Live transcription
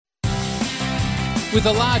With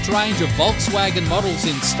a large range of Volkswagen models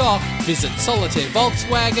in stock, visit Solitaire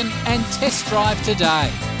Volkswagen and test drive today.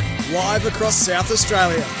 Live across South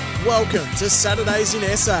Australia, welcome to Saturdays in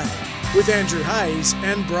SA with Andrew Hayes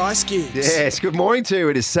and Bryce Gibbs. Yes, good morning to you.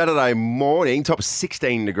 It is Saturday morning, top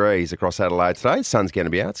 16 degrees across Adelaide today. Sun's going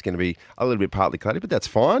to be out. It's going to be a little bit partly cloudy, but that's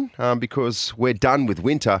fine because we're done with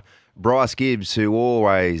winter. Bryce Gibbs, who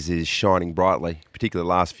always is shining brightly, particularly the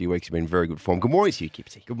last few weeks, have been in very good form. Good morning to you,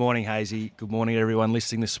 Gibbsy. Good morning, Hazy. Good morning, everyone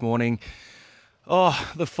listening this morning.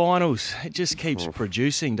 Oh, the finals. It just keeps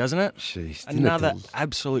producing, doesn't it? Jeez, Another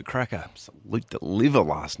absolute cracker. Absolute deliver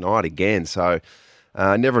last night again. So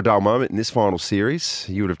never a dull moment in this final series.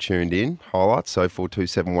 You would have tuned in. Highlights,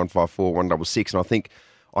 0427 154 166. And I think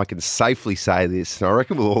I can safely say this, and I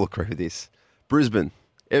reckon we'll all agree with this. Brisbane,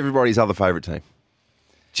 everybody's other favourite team.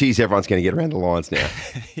 Geez, everyone's going to get around the lines now.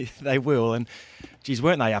 They will. And, geez,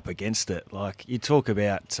 weren't they up against it? Like, you talk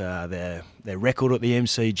about their record at the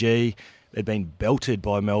MCG. They'd been belted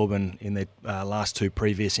by Melbourne in their last two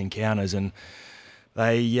previous encounters, and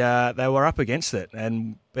they were up against it.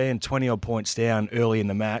 And being 20-odd points down early in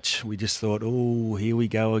the match, we just thought, oh, here we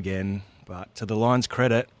go again. But to the Lions'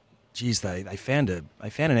 credit, geez, they found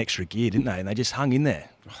an extra gear, didn't they? And they just hung in there.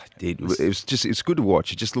 Oh, they did. It's good to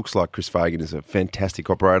watch. It just looks like Chris Fagan is a fantastic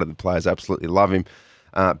operator. The players absolutely love him.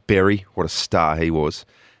 Berry, what a star he was.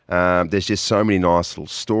 There's just so many nice little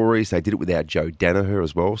stories. They did it without Joe Danaher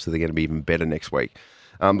as well, so they're going to be even better next week.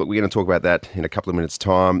 But we're going to talk about that in a couple of minutes'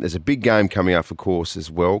 time. There's a big game coming up, of course,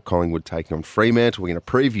 as well. Collingwood taking on Fremantle. We're going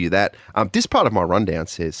to preview that. This part of my rundown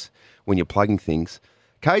says, when you're plugging things,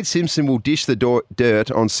 Cade Simpson will dish the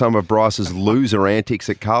dirt on some of Bryce's loser antics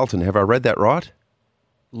at Carlton. Have I read that right?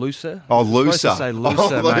 Looser? Oh, looser. Say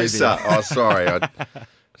looser, looser. maybe. Oh, sorry. I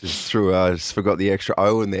just forgot the extra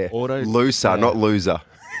O in there. Looser, yeah. Not loser.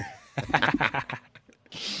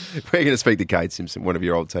 We're going to speak to Cade Simpson, one of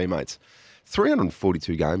your old teammates.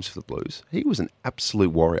 342 games for the Blues. He was an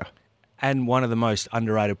absolute warrior. And one of the most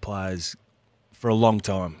underrated players for a long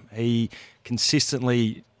time. He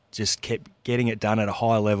consistently just kept getting it done at a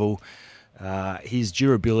high level. His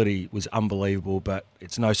durability was unbelievable, but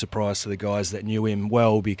it's no surprise to the guys that knew him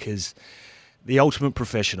well because the ultimate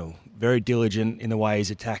professional, very diligent in the way he's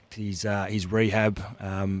attacked his rehab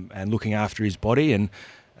and looking after his body. And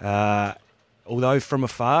although from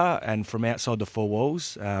afar and from outside the four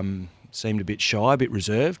walls, seemed a bit shy, a bit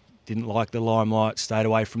reserved, didn't like the limelight, stayed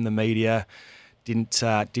away from the media,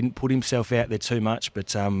 didn't put himself out there too much,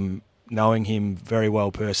 but knowing him very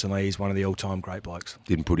well personally, he's one of the all-time great blokes.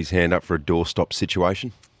 Didn't put his hand up for a doorstop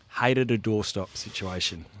situation? Hated a doorstop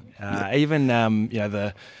situation. Even,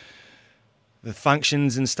 the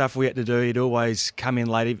functions and stuff we had to do, he'd always come in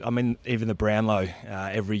late. I mean, even the Brownlow,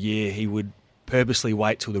 every year, he would purposely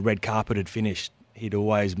wait till the red carpet had finished. He'd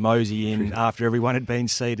always mosey in after everyone had been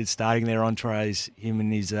seated, starting their entrees. Him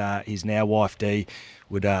and his now wife Dee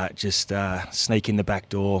would just sneak in the back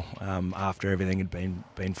door after everything had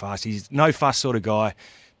been fast. He's no fuss sort of guy.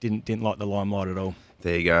 Didn't like the limelight at all.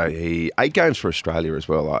 There you go. 8 games for Australia as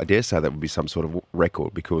well. I dare say that would be some sort of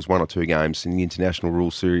record because 1 or 2 games in the International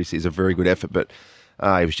Rules Series is a very good effort, but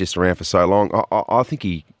he was just around for so long. I think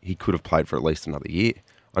he could have played for at least another year.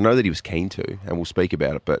 I know that he was keen to, and we'll speak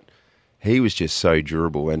about it, but he was just so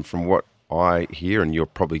durable. And from what I hear, and you're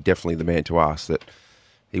probably definitely the man to ask, that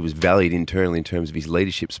he was valued internally in terms of his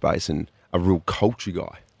leadership space and a real culture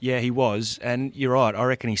guy. Yeah, he was. And you're right. I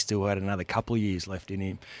reckon he still had another couple of years left in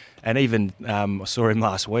him. And even I saw him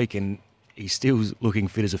last week and he's still looking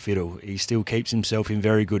fit as a fiddle. He still keeps himself in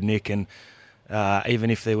very good nick. And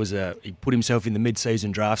even if there was he put himself in the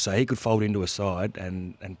mid-season draft so he could fold into a side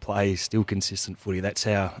and play still consistent footy. That's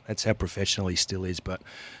how professional he still is. But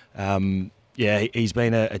he's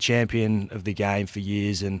been a champion of the game for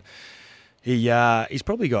years, and he's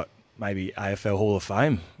probably got maybe AFL Hall of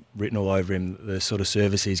Fame written all over him, the sort of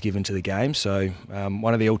service he's given to the game. So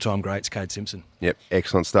one of the all-time greats, Cade Simpson. Yep,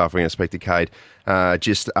 excellent stuff. We're going to speak to Cade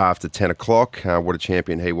just after 10 o'clock. What a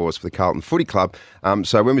champion he was for the Carlton Footy Club.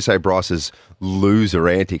 So when we say Bryce's loser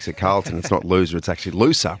antics at Carlton, it's not loser, it's actually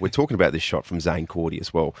looser. We're talking about this shot from Zane Cordy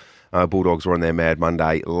as well. Bulldogs were on their Mad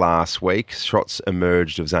Monday last week. Shots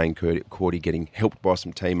emerged of Zane Cordy getting helped by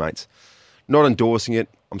some teammates. Not endorsing it.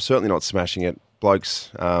 I'm certainly not smashing it. Blokes,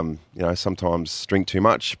 sometimes drink too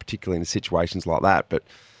much, particularly in situations like that. But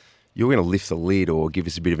you're going to lift the lid or give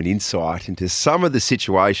us a bit of an insight into some of the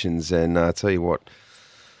situations. And I tell you what,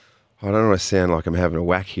 I don't want to sound like I'm having a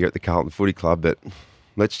whack here at the Carlton Footy Club, but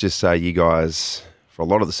let's just say you guys, for a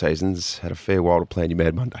lot of the seasons, had a fair while to plan your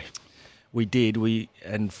Mad Monday. we did.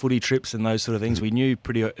 And footy trips and those sort of things. We knew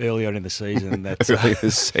pretty early on in the season that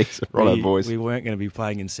boys. We weren't going to be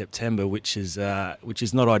playing in September, which is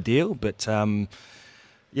not ideal. But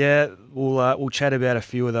we'll chat about a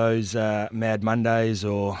few of those Mad Mondays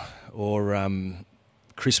or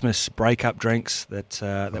Christmas breakup drinks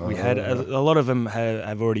that we had. A lot of them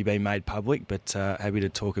have already been made public, but happy to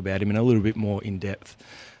talk about him in a little bit more in depth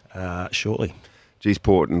shortly. Geez,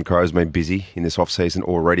 Port and Crows have been busy in this off-season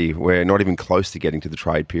already. We're not even close to getting to the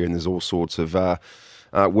trade period, and there's all sorts of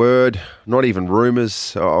word, not even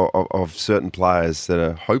rumours of certain players that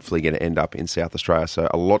are hopefully going to end up in South Australia. So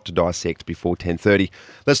a lot to dissect before 10:30.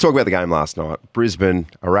 Let's talk about the game last night. Brisbane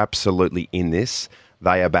are absolutely in this.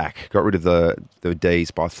 They are back. Got rid of the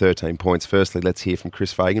D's by 13 points. Firstly, let's hear from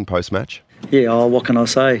Chris Fagan post-match. Yeah, what can I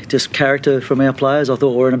say? Just character from our players. I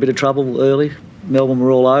thought we were in a bit of trouble early. Melbourne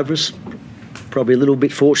were all over us. Probably a little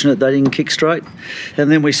bit fortunate they didn't kick straight. And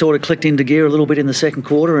then we sort of clicked into gear a little bit in the second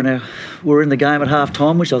quarter, and we were in the game at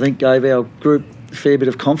half-time, which I think gave our group a fair bit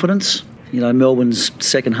of confidence. Melbourne's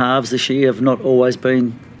second halves this year have not always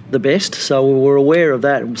been the best, so we were aware of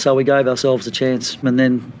that, so we gave ourselves a chance, and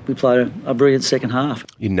then we played a brilliant second half.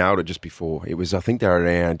 You nailed it just before. It was, I think they were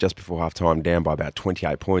around just before half-time, down by about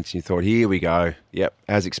 28 points, and you thought, here we go. Yep,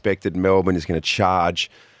 as expected, Melbourne is going to charge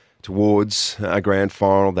towards a grand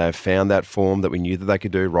final. They've found that form that we knew that they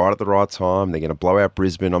could do right at the right time. They're going to blow out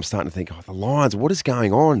Brisbane. I'm starting to think, the Lions, what is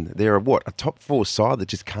going on? They're a top four side that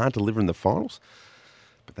just can't deliver in the finals?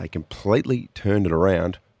 But they completely turned it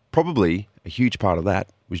around. Probably a huge part of that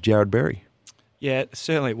was Jared Berry. Yeah,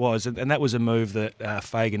 certainly it was. And that was a move that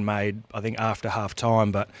Fagan made, I think, after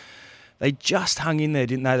half-time. But they just hung in there,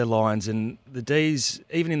 didn't they, the Lions? And the D's,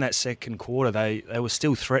 even in that second quarter, they were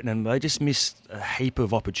still threatening. They just missed a heap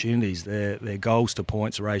of opportunities. Their goals to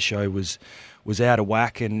points ratio was out of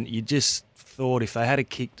whack, and you just thought if they had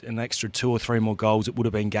kicked an extra 2 or 3 more goals, it would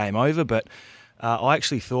have been game over. But I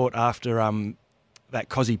actually thought after that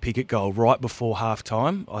Cozzy Pickett goal right before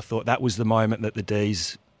half-time, I thought that was the moment that the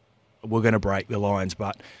D's were going to break the Lions.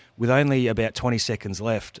 But with only about 20 seconds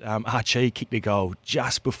left, Archie kicked a goal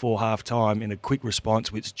just before half-time in a quick response,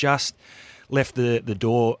 which just left the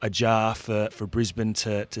door ajar for Brisbane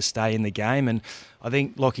to stay in the game. And I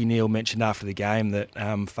think Lachie Neale mentioned after the game that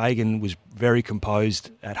Fagan was very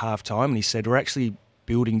composed at half-time, and he said, we're actually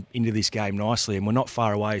building into this game nicely and we're not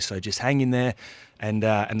far away, so just hang in there. And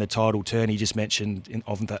the tide will turn. He just mentioned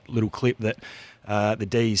of that little clip that the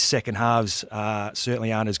D's second halves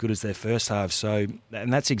certainly aren't as good as their first halves. And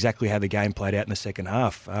that's exactly how the game played out in the second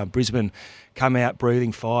half. Brisbane come out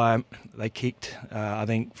breathing fire. They kicked, I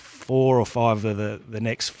think, 4 or 5 of the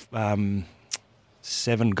next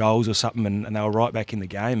 7 goals or something, and they were right back in the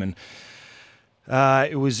game. And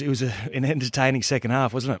it was an entertaining second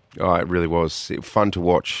half, wasn't it? Oh, it really was. It was fun to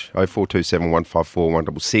watch. 0427 154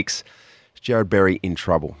 166. Jared Berry in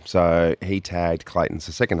trouble. So he tagged Clayton.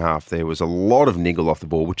 So second half, there was a lot of niggle off the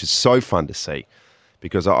ball, which is so fun to see,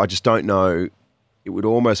 because I just don't know. It would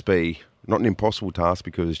almost be not an impossible task,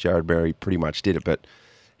 because Jared Berry pretty much did it, but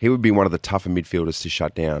he would be one of the tougher midfielders to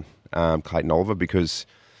shut down Clayton Oliver, because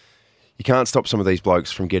you can't stop some of these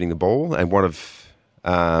blokes from getting the ball. And one of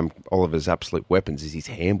Oliver's absolute weapons is his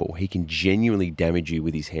handball. He can genuinely damage you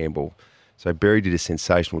with his handball. So Berry did a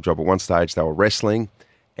sensational job. At one stage, they were wrestling.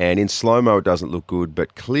 And in slow-mo, it doesn't look good,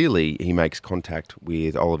 but clearly he makes contact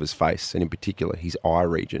with Oliver's face, and in particular, his eye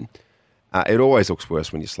region. It always looks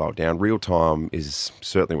worse when you slow it down. Real time is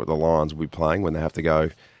certainly what the Lions will be playing when they have to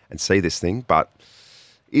go and see this thing. But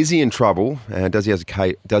is he in trouble? Does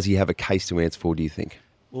he have a case to answer for, do you think?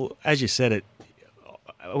 Well, as you said, it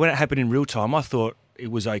when it happened in real time, I thought it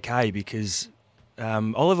was okay, because they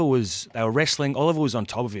were wrestling. Oliver was on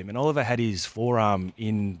top of him, and Oliver had his forearm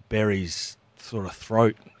in Berry's sort of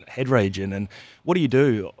throat, head region. And what do you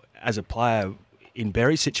do as a player in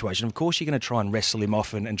Berry's situation? Of course, you're going to try and wrestle him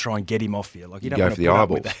off and try and get him off you. Like, you don't want to put up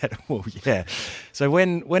with that. Well, yeah. So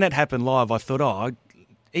when it happened live, I thought,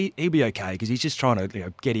 he'll be okay, because he's just trying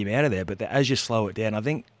to get him out of there. But as you slow it down, I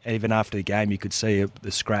think even after the game, you could see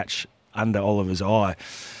the scratch under Oliver's eye.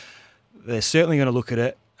 They're certainly going to look at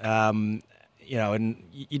it. And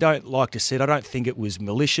you don't like to say it. I don't think it was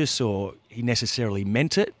malicious or he necessarily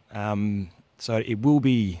meant it. So it will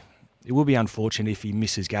be unfortunate if he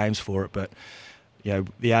misses games for it, but the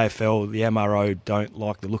AFL, the MRO don't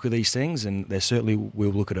like the look of these things, and they certainly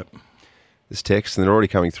will look at it. This text, and they're already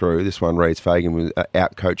coming through. This one reads, Fagan was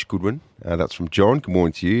out Coach Goodwin. That's from John. Good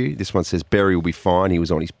morning to you. This one says Berry will be fine. He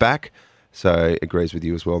was on his back, so agrees with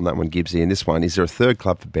you as well. And that one, Gibbsy. And this one, is there a third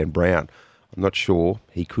club for Ben Brown? I'm not sure.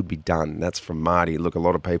 He could be done. That's from Marty. Look, a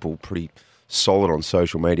lot of people pretty solid on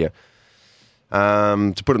social media.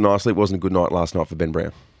 To put it nicely, it wasn't a good night last night for Ben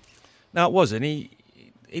Brown. No, it wasn't.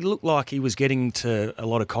 He looked like he was getting to a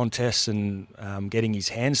lot of contests and getting his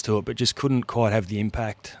hands to it, but just couldn't quite have the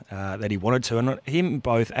impact that he wanted to. And him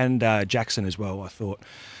both, and Jackson as well, I thought,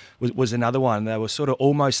 was another one. They were sort of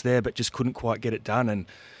almost there, but just couldn't quite get it done. And,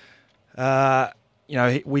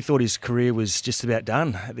 we thought his career was just about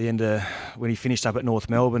done at the end of when he finished up at North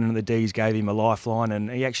Melbourne, and the D's gave him a lifeline, and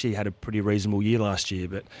he actually had a pretty reasonable year last year.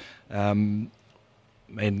 But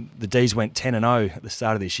the D's went 10-0 at the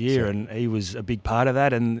start of this year, and he was a big part of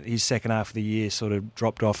that, and his second half of the year sort of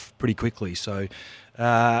dropped off pretty quickly. So,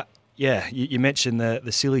 you mentioned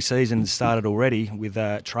the silly season started already with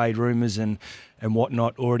trade rumours and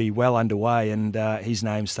whatnot already well underway, and his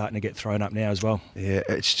name's starting to get thrown up now as well. Yeah,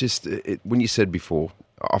 it's just, when you said before,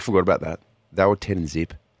 I forgot about that. They were 10-0.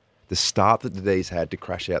 The start that the D's had to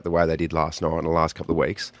crash out the way they did last night and the last couple of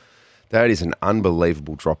weeks, that is an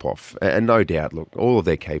unbelievable drop-off. And no doubt, look, all of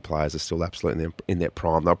their key players are still absolutely in their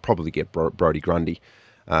prime. They'll probably get Brodie Grundy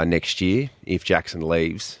next year if Jackson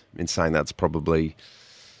leaves. In saying that's probably,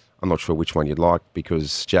 I'm not sure which one you'd like,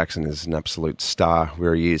 because Jackson is an absolute star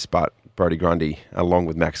where he is, but Brodie Grundy, along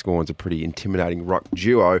with Max Gawn's, a pretty intimidating ruck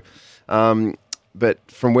duo. But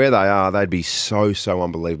from where they are, they'd be so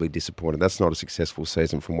unbelievably disappointed. That's not a successful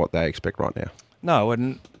season from what they expect right now. No,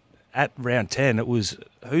 and at round 10, it was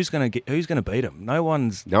who's going to beat them. No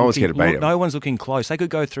one's going to beat them. No one's looking close. They could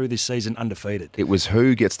go through this season undefeated. It was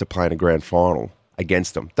who gets to play in a grand final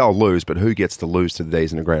against them. They'll lose, but who gets to lose to the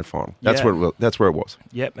D's in a grand final? That's where it was.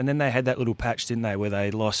 Yep, and then they had that little patch, didn't they, where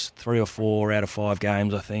they lost 3 or 4 out of 5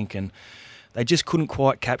 games, I think, and they just couldn't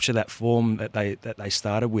quite capture that form that they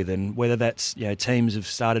started with. And whether that's teams have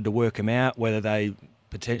started to work them out, whether they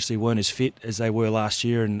potentially weren't as fit as they were last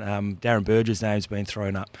year, and Darren Burgess' name's been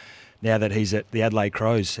thrown up now that he's at the Adelaide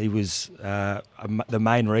Crows. He was the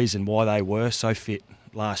main reason why they were so fit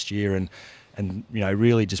last year, and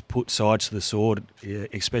really just put sides to the sword,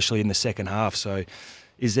 especially in the second half. So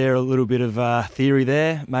is there a little bit of theory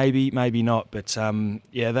there? Maybe not. But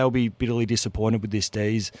they'll be bitterly disappointed with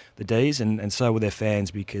the D's, and so will their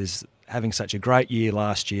fans, because having such a great year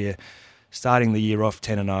last year, starting the year off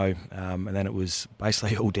 10-0, and then it was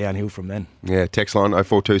basically all downhill from then. Yeah, text line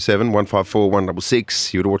 0427 154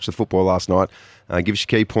 166. You would have watched the football last night. Give us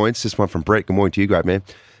your key points. This one from Brett. Good morning to you, great man.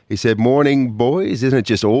 He said, "Morning, boys. Isn't it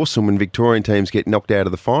just awesome when Victorian teams get knocked out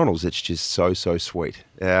of the finals? It's just so sweet."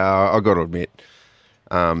 I've got to admit,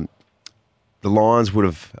 the Lions would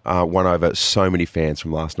have won over so many fans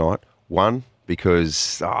from last night. One,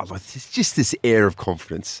 because it's just this air of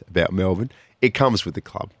confidence about Melbourne. It comes with the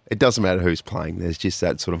club. It doesn't matter who's playing. There's just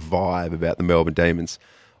that sort of vibe about the Melbourne Demons.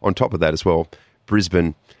 On top of that as well,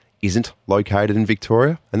 Brisbane isn't located in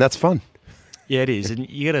Victoria, and that's fun. Yeah, it is. And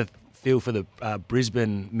you got to feel for the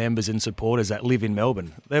Brisbane members and supporters that live in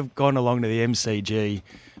Melbourne. They've gone along to the MCG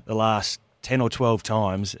the last 10 or 12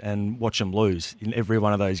 times and watch them lose in every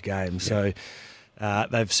one of those games. Yeah. So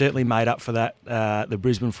they've certainly made up for that, the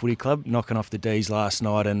Brisbane Footy Club, knocking off the D's last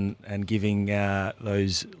night and giving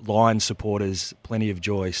those Lions supporters plenty of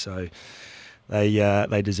joy. So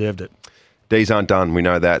they deserved it. D's aren't done. We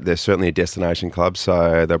know that. They're certainly a destination club,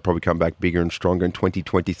 so they'll probably come back bigger and stronger in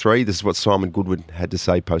 2023. This is what Simon Goodwin had to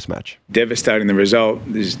say post-match. Devastating, the result.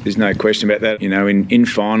 There's no question about that. In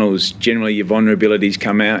finals, generally your vulnerabilities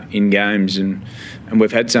come out in games, and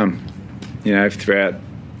we've had some, throughout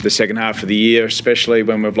the second half of the year, especially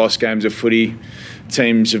when we've lost games of footy.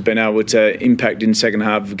 Teams have been able to impact in second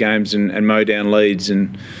half of games and mow down leads,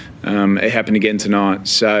 and it happened again tonight.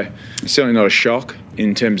 So it's certainly not a shock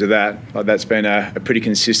in terms of that. That's been a pretty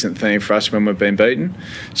consistent theme for us when we've been beaten.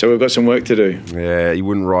 So we've got some work to do. Yeah, you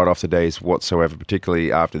wouldn't write off the D's whatsoever,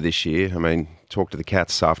 particularly after this year. I mean, talk to the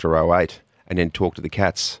Cats after 08 and then talk to the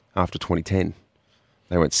Cats after 2010.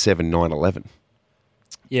 They went 7-9-11.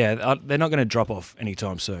 Yeah, they're not going to drop off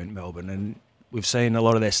anytime soon, Melbourne. And we've seen a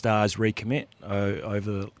lot of their stars recommit over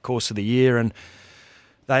the course of the year, and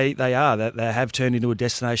they have turned into a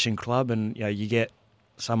destination club. And you get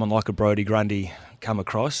someone like a Brodie Grundy come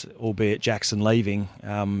across, albeit Jackson leaving.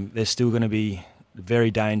 They're still going to be very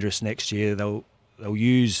dangerous next year. They'll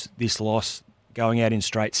use this loss, going out in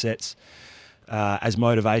straight sets, as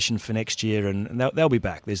motivation for next year, and they'll be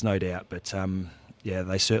back. There's no doubt, but.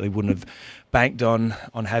 They certainly wouldn't have banked on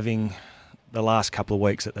having the last couple of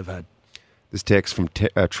weeks that they've had. This text from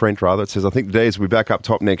Trent, rather, it says, "I think the D's will be back up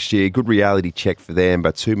top next year. Good reality check for them,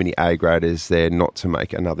 but too many A-graders there not to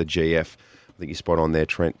make another GF." I think you're spot on there,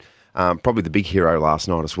 Trent. Probably the big hero last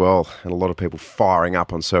night as well, and a lot of people firing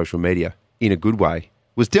up on social media in a good way,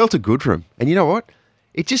 was Delta Goodrum. And you know what?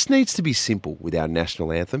 It just needs to be simple with our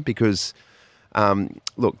national anthem, because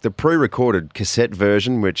Look, the pre-recorded cassette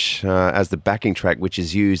version, which as the backing track, which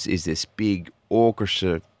is used, is this big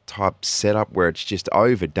orchestra-type setup where it's just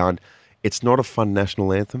overdone. It's not a fun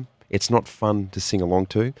national anthem. It's not fun to sing along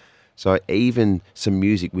to. So even some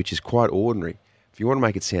music, which is quite ordinary, if you want to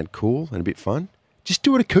make it sound cool and a bit fun, just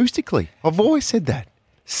do it acoustically. I've always said that.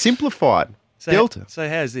 Simplify it. Delta. So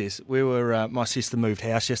how's this? We were my sister moved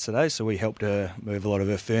house yesterday, so we helped her move a lot of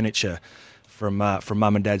her furniture from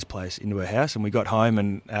mum and dad's place into her house. And we got home,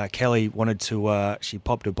 and Kelly wanted to. She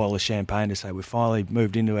popped a bottle of champagne to say we finally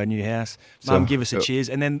moved into our new house. Mum, give us a cheers,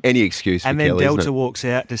 and then any excuse. And for then Kelly, Delta walks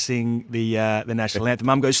out to sing the national anthem.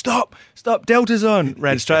 Mum goes, stop, Delta's on.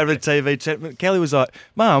 Ran straight over to TV. Kelly was like,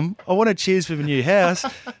 Mum, I want to cheers for the new house.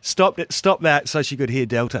 Stop that, so she could hear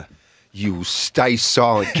Delta. You stay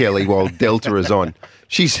silent, Kelly, while Delta is on.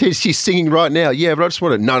 She's singing right now. Yeah, but I just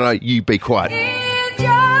want to... No, you be quiet.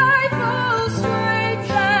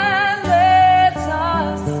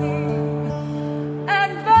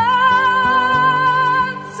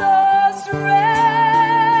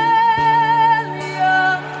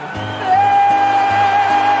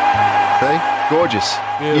 Hey, gorgeous.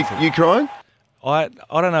 You crying? I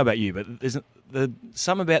don't know about you, but there's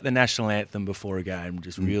something about the national anthem before a game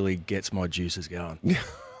just really gets my juices going.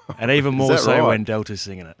 And even more so right? When Delta's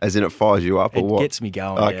singing it. As in it fires you up or what? It gets me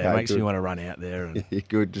going, okay, yeah. It makes me want to run out there and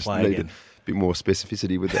good. Just play need again. A bit more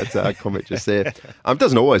specificity with that comment just there. It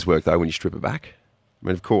doesn't always work, though, when you strip it back. I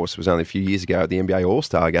mean, of course, it was only a few years ago at the NBA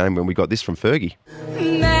All-Star game when we got this from Fergie.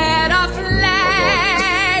 That our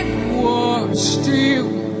flag was still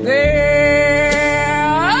there.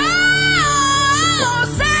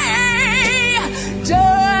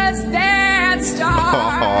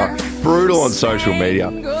 Brutal on social media.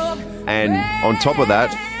 And on top of that,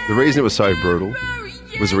 the reason it was so brutal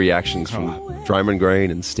was the reactions from Draymond Green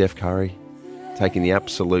and Steph Curry taking the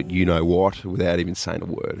absolute you-know-what without even saying a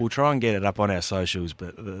word. We'll try and get it up on our socials,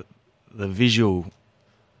 but the visual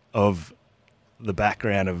of the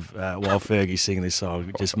background of while Fergie's singing this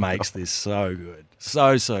song just makes this so good.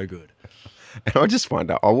 So good. And I just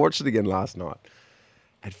wonder, I watched it again last night,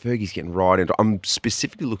 and Fergie's getting right into... I'm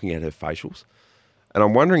specifically looking at her facials. And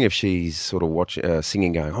I'm wondering if she's sort of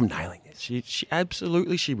singing going, I'm nailing this. She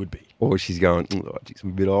absolutely she would be. Or she's going,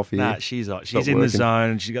 I'm a bit off here. Nah, she's in the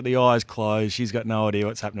zone. She's got the eyes closed. She's got no idea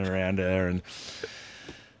what's happening around her. And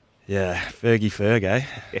yeah, Fergie Ferg, eh?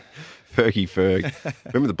 Yeah. Fergie Ferg.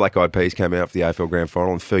 Remember the Black Eyed Peas came out for the AFL Grand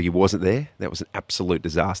Final and Fergie wasn't there? That was an absolute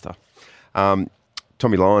disaster.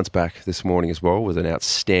 Tommy Lyons back this morning as well with an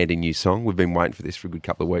outstanding new song. We've been waiting for this for a good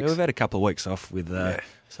couple of weeks. Yeah, we've had a couple of weeks off with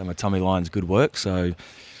some of Tommy Lyons' good work, so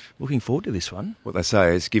looking forward to this one. What they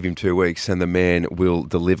say is give him 2 weeks and the man will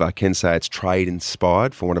deliver. Ken say it's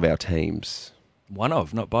trade-inspired for one of our teams. One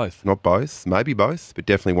of, not both. Not both, maybe both, but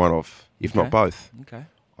definitely one of, if not both. Okay.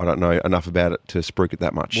 I don't know enough about it to spruik it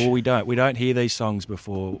that much. Well, we don't hear these songs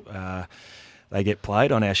before they get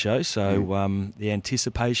played on our show, so the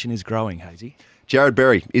anticipation is growing, Hazy. Jared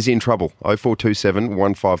Berry is in trouble. 0427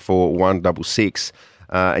 154 166.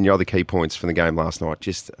 And your other key points from the game last night.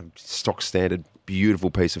 Just a stock standard,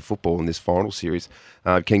 beautiful piece of football in this final series.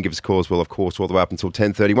 Can give us a call as well, of course, all the way up until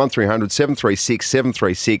 10:30. 1300 736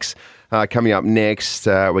 736. Coming up next,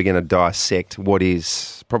 we're going to dissect what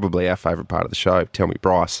is probably our favourite part of the show. Tell me,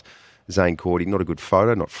 Bryce, Zane Cordy. Not a good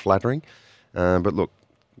photo, not flattering. But look,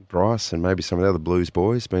 Bryce and maybe some of the other Blues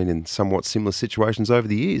boys been in somewhat similar situations over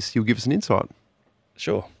the years. You'll give us an insight.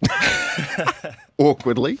 Sure.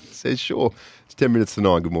 Awkwardly says sure. It's 10 minutes to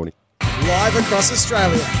 9. Good morning. Live across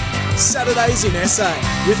Australia, Saturdays in SA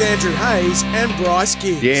with Andrew Hayes and Bryce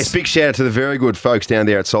Gibbs. Yes, big shout out to the very good folks down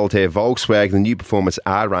there at Solitaire Volkswagen. The new Performance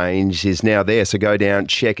R range is now there, so go down,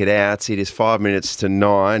 check it out. It is 5 minutes to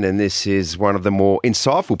 9, and this is one of the more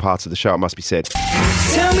insightful parts of the show, it must be said.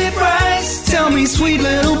 Tell me, Bryce, tell me, sweet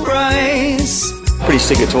little Bryce. Pretty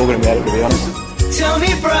sick of talking about it, to be honest. Tell me,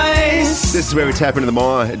 Bryce. This is where we tap into the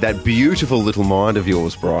mind, that beautiful little mind of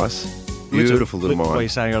yours, Bryce. Beautiful little mind. What are you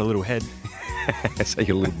saying? I got a little head. So you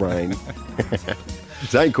got a little brain.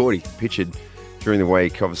 Zane Cordy pictured during the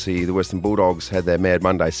week. Obviously, the Western Bulldogs had their Mad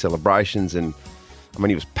Monday celebrations, and I mean,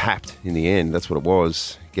 he was papped in the end. That's what it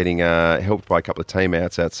was. Getting helped by a couple of team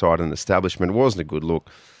outs outside an establishment. It wasn't a good look.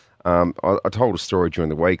 I told a story during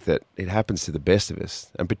the week that it happens to the best of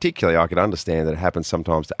us, and particularly I could understand that it happens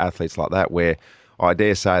sometimes to athletes like that, where I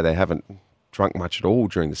dare say they haven't drunk much at all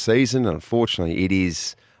during the season. And unfortunately, it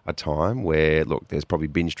is a time where, look, there's probably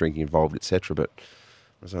binge drinking involved, etc. But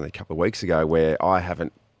it was only a couple of weeks ago where I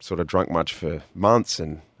haven't sort of drunk much for months,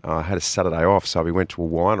 and I had a Saturday off, so we went to a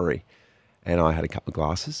winery, and I had a couple of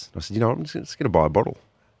glasses. I said, you know what, I'm just going to buy a bottle.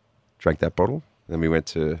 Drank that bottle, Then we went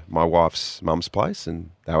to my wife's mum's place and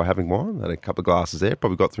they were having wine. They had a couple of glasses there.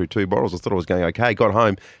 Probably got through 2 bottles. I thought I was going okay. Got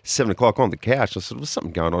home, 7 o'clock on the couch. I said, there's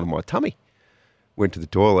something going on in my tummy. Went to the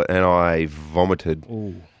toilet and I vomited.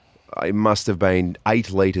 Ooh. It must have been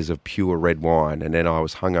 8 litres of pure red wine. And then I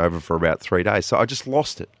was hungover for about 3 days. So I just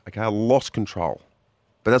lost it. Okay, I lost control.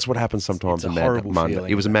 But that's what happens sometimes It's a on Mad horrible Monday.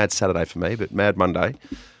 feeling, It was a isn't mad Saturday for me, but Mad Monday.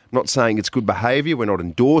 Not saying it's good behaviour. We're not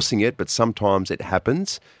endorsing it, but sometimes it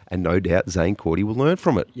happens. And no doubt Zane Cordy will learn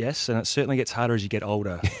from it. Yes, and it certainly gets harder as you get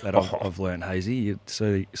older, that I've learned, Hazy. You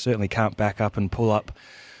certainly can't back up and pull up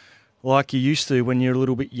like you used to when you're a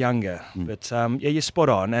little bit younger. But, yeah, you're spot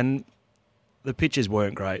on. And the pictures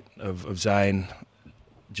weren't great of Zane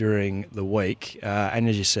during the week. And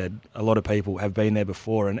as you said, a lot of people have been there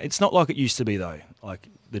before. And it's not like it used to be, though. Like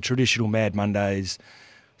the traditional Mad Mondays,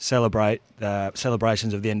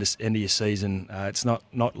 celebrations of the end of your season. It's not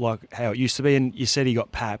like how it used to be. And you said he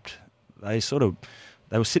got papped. They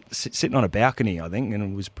were sitting on a balcony, I think, and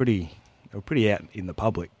it was they were pretty out in the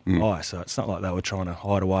public eye. So it's not like they were trying to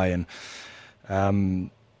hide away and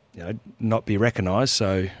not be recognised.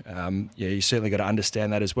 So yeah, you certainly got to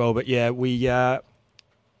understand that as well. But yeah, we at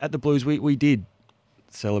the Blues we did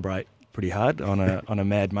celebrate pretty hard on a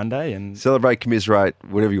Mad Monday and Celebrate, commiserate,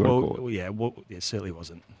 whatever you want to call it. It certainly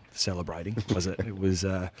wasn't celebrating, was it? It was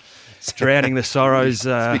drowning the sorrows.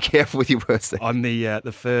 Be careful with your words there. On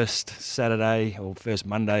the first Saturday or first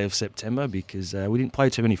Monday of September, because we didn't play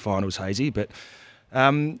too many finals, Hazy. But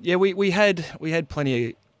yeah, we had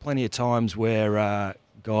plenty of times where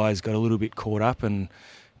guys got a little bit caught up and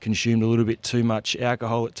consumed a little bit too much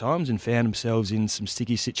alcohol at times and found themselves in some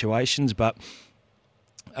sticky situations. But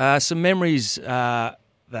some memories that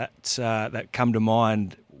come to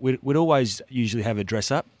mind. We'd always usually have a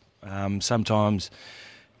dress up. Sometimes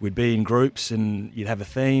we'd be in groups and you'd have a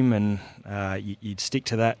theme and you'd stick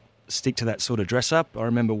to that sort of dress up. I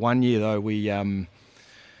remember one year though we had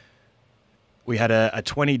a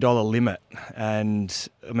 $20 limit, and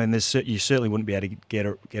I mean you certainly wouldn't be able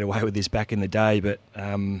to get away with this back in the day, but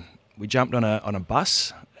we jumped on a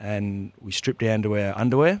bus and we stripped down to our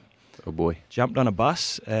underwear. Oh boy! Jumped on a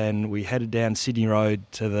bus and we headed down Sydney Road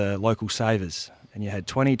to the local Savers. And you had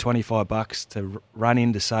 $25 to run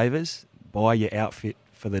into Savers, buy your outfit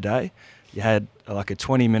for the day. You had like a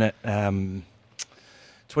 20-minute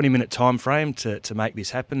time frame to make this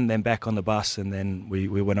happen, then back on the bus, and then we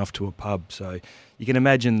went off to a pub. So you can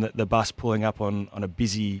imagine that the bus pulling up on a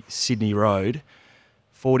busy Sydney road,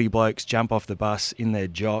 40 blokes jump off the bus in their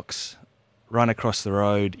jocks, run across the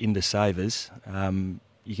road into Savers.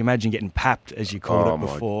 You can imagine getting papped, as you called it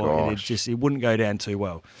before. It wouldn't go down too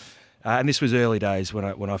well. And this was early days when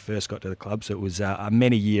I first got to the club, so it was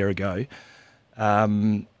many year ago.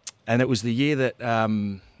 And it was the year that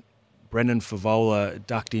Brendan Favola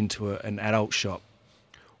ducked into an adult shop.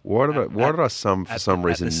 Why did I for some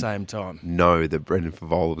reason at the same time know that Brendan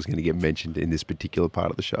Favola was going to get mentioned in this particular part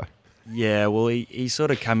of the show? Yeah, well, he sort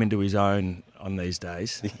of come into his own on these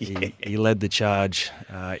days. Yeah. He led the charge,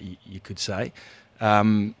 you could say.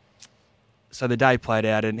 So the day played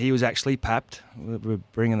out, and he was actually papped. We're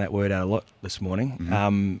bringing that word out a lot this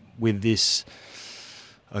morning. With this,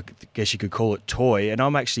 I guess you could call it toy, and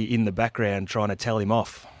I'm actually in the background trying to tell him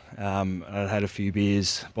off. I'd had a few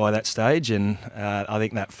beers by that stage, and I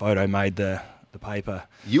think that photo made the paper.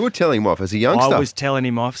 You were telling him off as a youngster? I was telling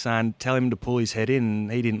him off, saying, tell him to pull his head in,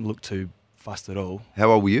 and he didn't look too fussed at all.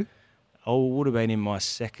 How old were you? I would have been in my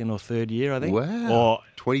second or third year, I think. Wow. Or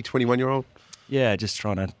 20, 21-year-old? Yeah, just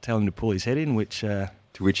trying to tell him to pull his head in, which... to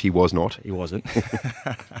which he was not. He wasn't.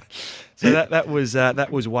 So that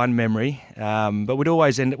was one memory. But we'd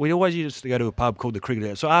always used to go to a pub called the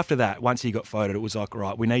Cricket. So after that, once he got photoed, it was like,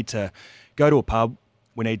 right, we need to go to a pub,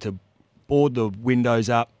 we need to board the windows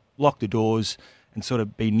up, lock the doors, and sort of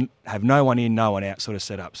have no one in, no one out sort of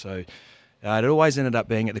set up. So it always ended up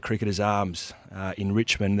being at the Cricketers' Arms in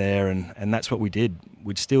Richmond there, and that's what we did.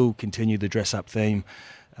 We'd still continue the dress-up theme.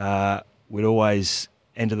 We'd always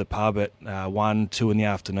enter the pub at 1, 2 in the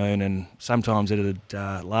afternoon, and sometimes it'd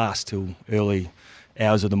last till early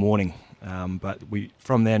hours of the morning. But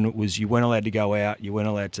from then it was you weren't allowed to go out, you weren't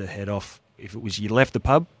allowed to head off. If it was you left the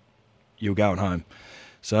pub, you were going home.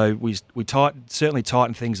 So we certainly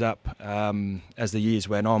tightened things up as the years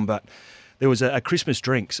went on. But there was a Christmas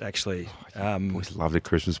drinks actually. Always loved a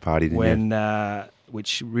Christmas party, didn't you?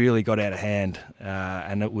 Which really got out of hand,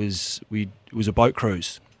 and it was a boat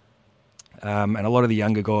cruise. And a lot of the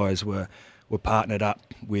younger guys were partnered up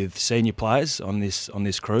with senior players on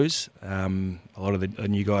this cruise. A lot of the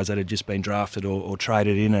new guys that had just been drafted or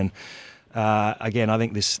traded in, and again, I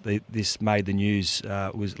think this made the news.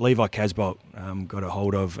 Was Levi Casbolt got a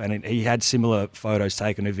hold of, and he had similar photos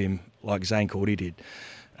taken of him like Zane Cordy did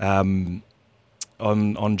on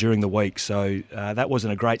during the week. So that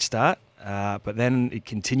wasn't a great start, but then it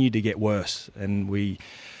continued to get worse, and we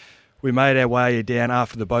made our way down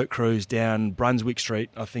after the boat cruise down Brunswick Street,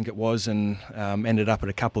 I think it was, and ended up at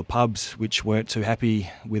a couple of pubs which weren't too happy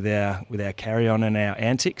with our carry-on and our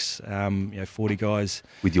antics. 40 guys.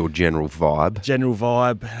 With your general vibe.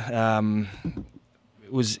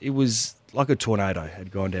 It was like a tornado had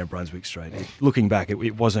gone down Brunswick Street. Looking back,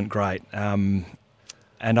 it wasn't great. And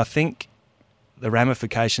I think the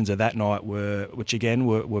ramifications of that night were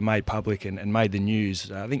made public and made the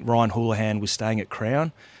news. I think Ryan Houlihan was staying at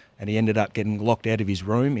Crown, and he ended up getting locked out of his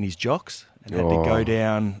room in his jocks and had to go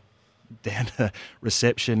down to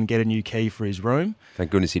reception, get a new key for his room.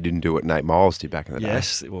 Thank goodness he didn't do what Nate Miles did back in the day.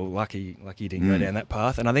 Yes, well, lucky he didn't go down that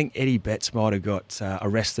path. And I think Eddie Betts might have got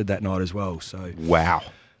arrested that night as well. So wow.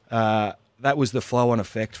 That was the flow-on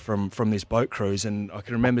effect from this boat cruise. And I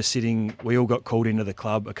can remember we all got called into the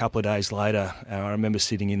club a couple of days later. I remember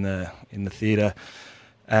sitting in the theatre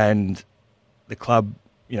and the club,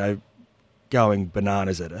 going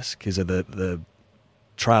bananas at us because of the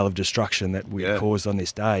trail of destruction that we caused on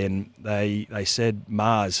this day. And they said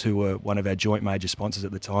Mars, who were one of our joint major sponsors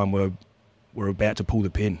at the time, were about to pull the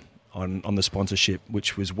pin on the sponsorship,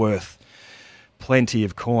 which was worth plenty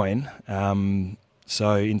of coin.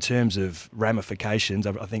 So in terms of ramifications,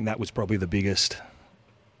 I think that was probably the biggest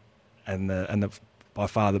and the by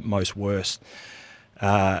far the most worst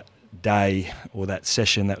day or that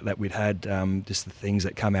session that we'd had, just the things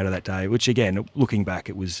that come out of that day, which again, looking back,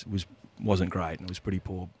 it wasn't great and it was pretty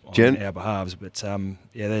poor on our behalves. But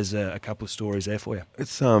there's a couple of stories there for you.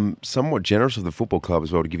 It's somewhat generous of the football club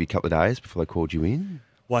as well to give you a couple of days before they called you in.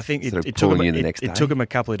 Well, I think it took them a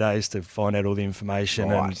couple of days to find out all the information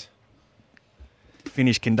and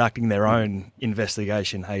finish conducting their own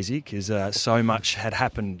investigation, Hazy, because so much had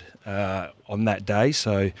happened on that day.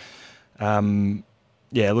 So,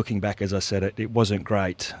 looking back, as I said, it wasn't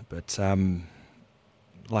great, but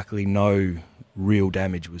luckily no real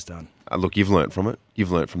damage was done. Look, you've learnt from it.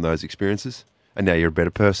 You've learnt from those experiences, and now you're a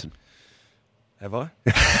better person. Have I?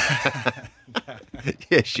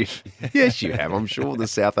 Yes, you have. I'm sure the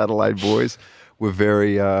South Adelaide boys were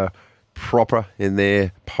very proper in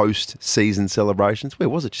their post-season celebrations. Where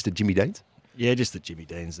was it? Just at Jimmy Dean's? Yeah, just at Jimmy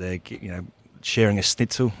Dean's there. Sharing a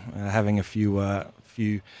schnitzel, having a few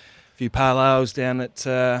pale ales down at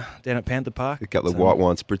Panther Park. A couple of white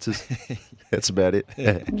wine spritzers. That's about it.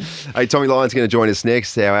 Hey, Tommy Lyon's going to join us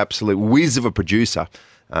next, our absolute whiz of a producer.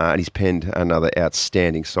 And he's penned another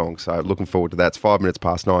outstanding song. So looking forward to that. It's 5 minutes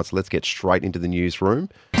past 9, so let's get straight into the newsroom.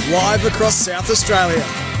 Live across South Australia,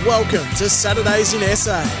 welcome to Saturdays in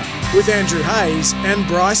SA with Andrew Hayes and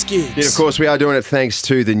Bryce Gibbs. And of course, we are doing it thanks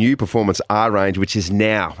to the new Performance R range, which is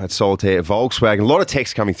now at Solitaire Volkswagen. A lot of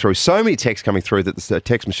texts coming through, so many texts coming through that the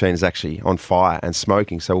text machine is actually on fire and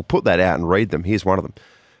smoking. So we'll put that out and read them. Here's one of them.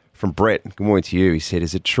 From Brett, good morning to you. He said,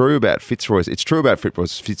 is it true about Fitzroy's? It's true about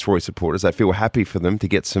Fitzroy supporters. They feel happy for them to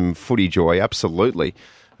get some footy joy. Absolutely.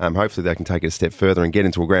 Hopefully they can take it a step further and get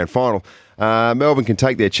into a grand final. Melbourne can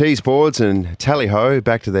take their cheese boards and tally-ho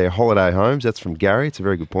back to their holiday homes. That's from Gary. It's a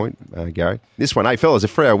very good point, Gary. This one, hey, fellas,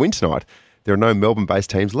 if Freo win tonight, there are no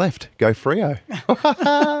Melbourne-based teams left. Go Freo.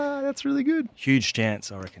 That's really good. Huge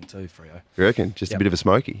chance, I reckon, too, Freo. You reckon? Just a bit of a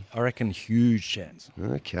smoky? I reckon huge chance.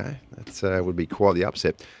 Okay. That would be quite the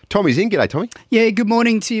upset. Tommy's in. G'day, Tommy. Yeah, good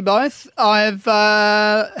morning to you both. I've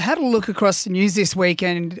had a look across the news this week,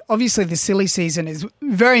 and obviously the silly season is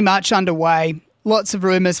very much underway. Lots of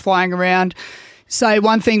rumours flying around. Say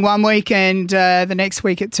one thing one week and the next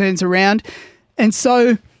week it turns around. And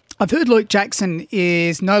so I've heard Luke Jackson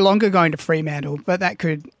is no longer going to Fremantle, but that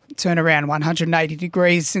could turn around 180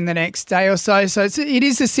 degrees in the next day or so. So it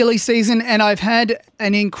is a silly season, and I've had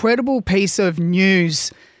an incredible piece of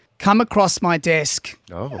news come across my desk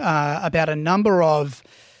about a number of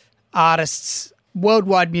artists,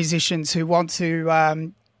 worldwide musicians who want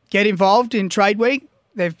to get involved in Trade Week.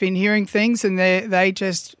 They've been hearing things and they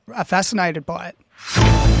just are fascinated by it.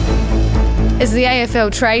 As the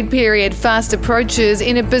AFL trade period fast approaches,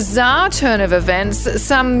 in a bizarre turn of events,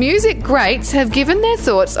 some music greats have given their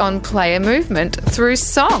thoughts on player movement through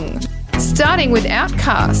song. Starting with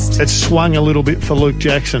Outkast. It's swung a little bit for Luke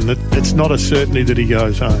Jackson. It's not a certainty that he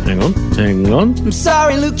goes home. Hang on. I'm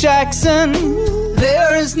sorry, Luke Jackson,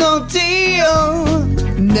 there is no deal.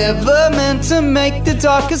 Never meant to make the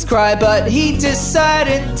darkest cry, but he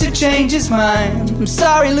decided to change his mind. I'm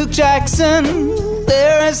sorry, Luke Jackson,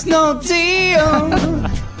 there is no deal.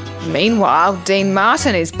 Meanwhile, Dean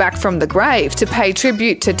Martin is back from the grave to pay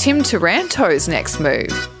tribute to Tim Taranto's next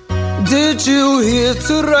move. Did you hear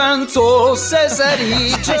Taranto says that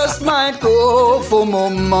he just might go for more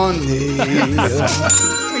money?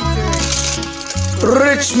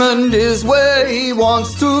 Richmond is where he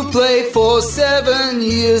wants to play for 7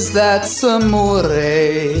 years, that's amore.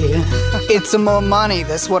 It's more money,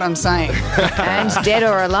 that's what I'm saying. And Dead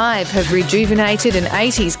or Alive have rejuvenated an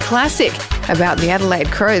 80s classic about the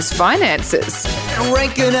Adelaide Crows' finances.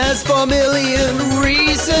 Rankin has 4 million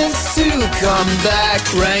reasons to come back.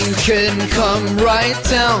 Rankin, come right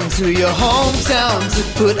down to your hometown to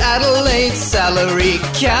put Adelaide's salary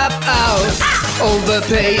cap out.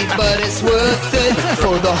 Overpaid, but it's worth it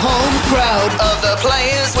for the home crowd. Other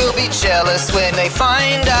players will be jealous when they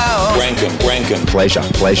find out. Rankin. Pleasure.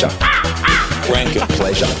 Rankin.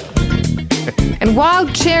 Pleasure. And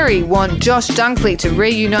Wild Cherry want Josh Dunkley to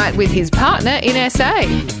reunite with his partner in SA.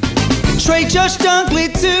 Trade Josh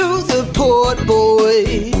Dunkley to the Port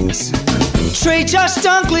Boys. Trade Josh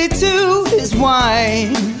Dunkley to his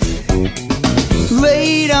wife.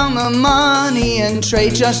 Lay down the money and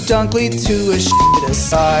trade Josh Dunkley to a shit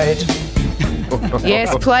aside.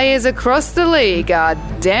 Yes, players across the league are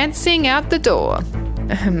dancing out the door.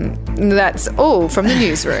 That's all from the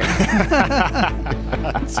newsroom.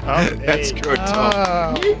 That's good,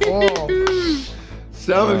 Tom.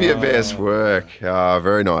 Some of your best work.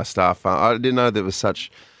 Very nice stuff. I didn't know there was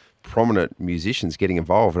such prominent musicians getting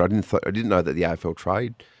involved. I didn't know that the AFL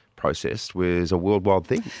trade process was a worldwide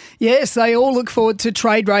thing. Yes, they all look forward to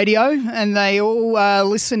trade radio and they all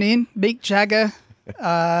listen in. Mick Jagger,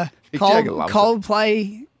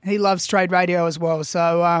 Coldplay, he loves trade radio as well.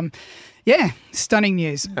 So, yeah, stunning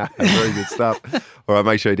news. Very good stuff. All right,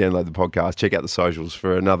 make sure you download the podcast. Check out the socials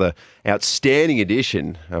for another outstanding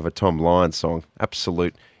edition of a Tom Lyons song.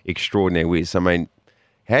 Absolute extraordinary whiz. I mean,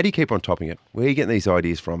 how do you keep on topping it? Where are you getting these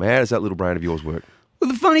ideas from? How does that little brain of yours work?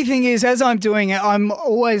 Well, the funny thing is, as I'm doing it, I'm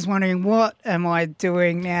always wondering, what am I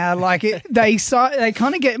doing now? Like, they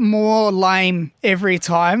kind of get more lame every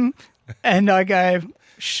time, and I go,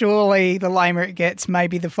 surely the lamer it gets,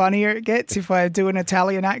 maybe the funnier it gets if I do an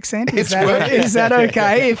Italian accent. Is that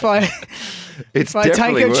okay if I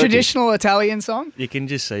take a traditional Italian song? You can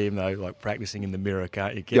just see him, though, like practicing in the mirror,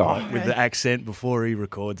 can't you? With the accent before he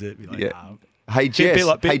records it. Be like, Hey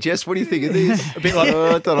Jess, what do you think of this? A bit like,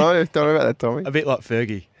 I don't know about that, Tommy. A bit like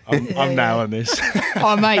Fergie. I'm nailing this.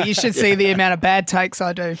 Oh, mate, you should see the amount of bad takes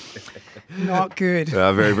I do. Not good.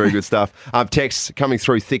 Very, very good stuff. Texts coming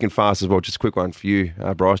through thick and fast as well. Just a quick one for you,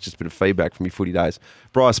 Bryce. Just a bit of feedback from your footy days.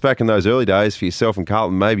 Bryce, back in those early days for yourself and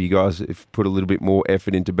Carlton, maybe you guys have put a little bit more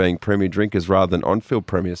effort into being premier drinkers rather than on-field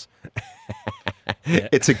premiers. Yeah.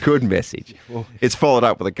 It's a good message. Well, it's followed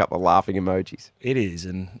up with a couple of laughing emojis. It is,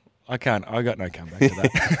 and I got no comeback to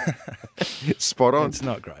that. Spot on. It's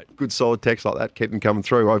not great. Good solid text like that. Keep them coming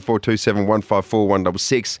through. 0427 154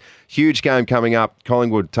 166. Huge game coming up.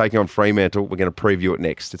 Collingwood taking on Fremantle. We're going to preview it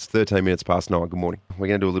next. It's 13 minutes past 9. Good morning. We're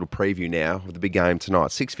going to do a little preview now of the big game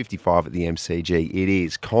tonight. 6:55 at the MCG. It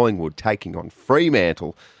is Collingwood taking on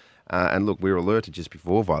Fremantle. And look, we were alerted just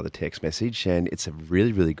before via the text message, and it's a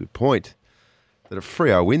really, really good point that if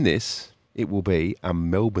Freo win this, it will be a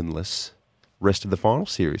Melbourne-less rest of the final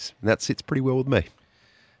series. And that sits pretty well with me.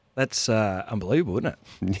 That's unbelievable, isn't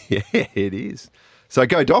it? Yeah, it is. So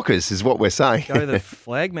go Dockers is what we're saying. Go the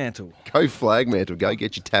flag mantle. Go flag mantle. Go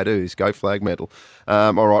get your tattoos. Go flag mantle.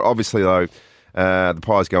 All right, obviously, though, the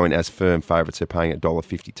Pies go in as firm favourites. They're paying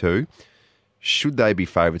 $1.52. Should they be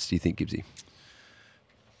favourites, do you think, Gibbsy?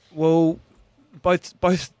 Well, both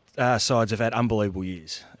sides have had unbelievable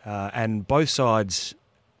years. And both sides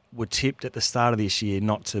were tipped at the start of this year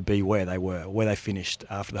not to be where they finished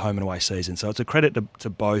after the home and away season. So it's a credit to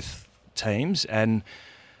both teams, and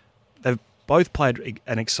they've both played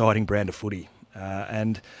an exciting brand of footy.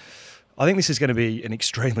 And I think this is going to be an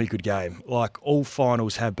extremely good game, like all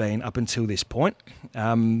finals have been up until this point.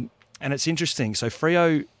 And it's interesting. So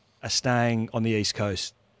Freo are staying on the East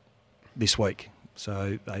Coast this week.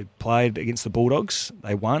 So they played against the Bulldogs.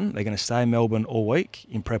 They won. They're going to stay in Melbourne all week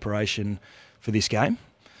in preparation for this game.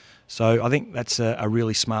 So I think that's a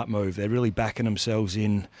really smart move. They're really backing themselves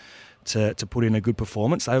in to put in a good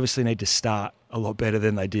performance. They obviously need to start a lot better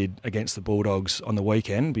than they did against the Bulldogs on the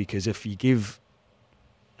weekend, because if you give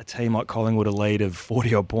a team like Collingwood a lead of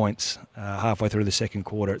 40-odd points halfway through the second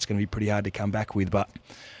quarter, it's going to be pretty hard to come back with. But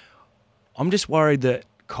I'm just worried that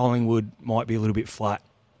Collingwood might be a little bit flat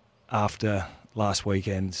after last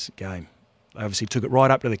weekend's game. They obviously took it right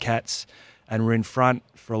up to the Cats and were in front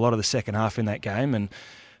for a lot of the second half in that game and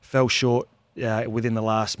fell short within the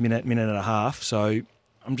last minute and a half. So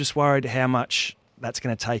I'm just worried how much that's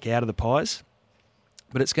going to take out of the Pies.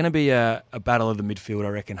 But it's going to be a battle of the midfield, I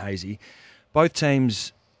reckon, Hazy. Both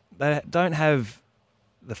teams, they don't have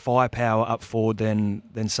the firepower up forward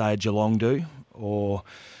than say a Geelong do or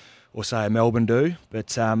say a Melbourne do.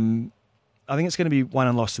 But I think it's going to be won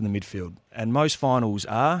and lost in the midfield. And most finals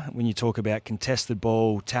are, when you talk about contested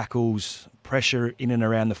ball, tackles, pressure in and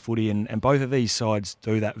around the footy, and both of these sides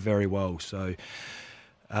do that very well. So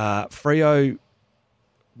Freo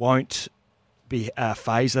won't be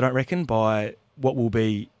phased, I don't reckon, by what will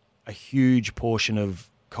be a huge portion of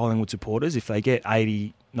Collingwood supporters. If they get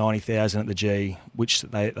 80, 90,000 at the G, which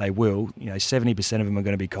they will, 70% of them are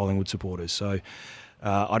going to be Collingwood supporters. So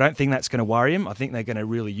I don't think that's going to worry them. I think they're going to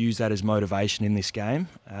really use that as motivation in this game.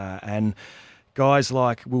 And guys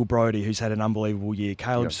like Will Brodie, who's had an unbelievable year,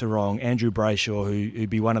 Caleb Sarong, Andrew Brayshaw, who'd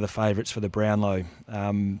be one of the favourites for the Brownlow.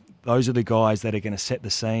 Those are the guys that are going to set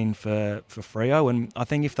the scene for Freo. And I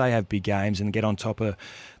think if they have big games and get on top of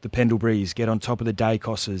the Pendleburys, get on top of the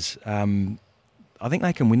Dacosses, I think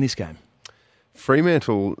they can win this game.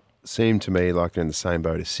 Fremantle seemed to me like they're in the same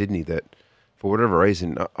boat as Sydney, that for whatever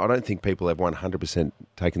reason, I don't think people have 100%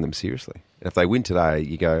 taken them seriously. And if they win today,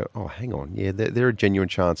 you go, oh, hang on, yeah, they're a genuine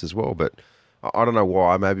chance as well. But I don't know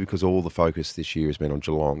why. Maybe because all the focus this year has been on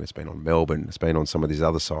Geelong, it's been on Melbourne, it's been on some of these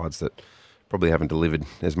other sides that probably haven't delivered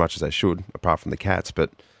as much as they should, apart from the Cats.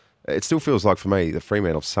 But it still feels like, for me, the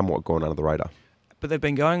Fremantle have somewhat gone under the radar. But they've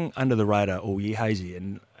been going under the radar all year, Hazy,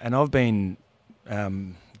 and I've been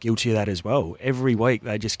guilty of that as well. Every week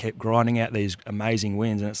they just kept grinding out these amazing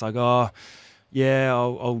wins, and it's like, oh, yeah,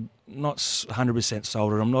 I'll not 100%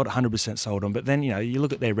 sold on them, not 100% sold on them. But then, you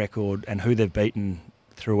look at their record and who they've beaten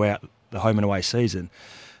throughout the home and away season.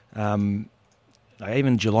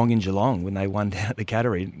 Even Geelong in Geelong, when they won down at the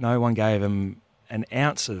Cattery, no one gave them an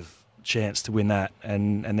ounce of chance to win that,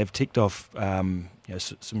 and they've ticked off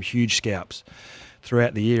some huge scalps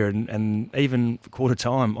throughout the year, and even quarter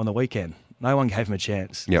time on the weekend. No one gave them a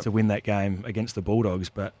chance to win that game against the Bulldogs,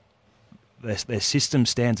 but their system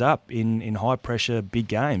stands up in high-pressure, big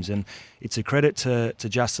games, and it's a credit to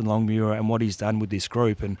Justin Longmuir and what he's done with this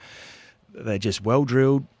group, and they're just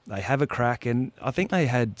well-drilled, they have a crack, and I think they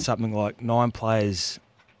had something like 9 players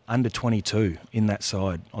under 22 in that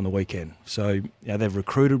side on the weekend. So they've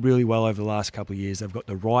recruited really well over the last couple of years. They've got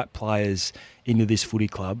the right players into this footy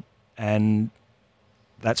club, and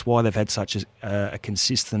that's why they've had such a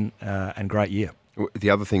consistent and great year. The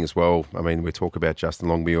other thing as well, I mean, we talk about Justin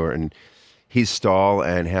Longmuir and his style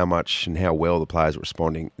and how much and how well the players are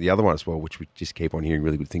responding. The other one as well, which we just keep on hearing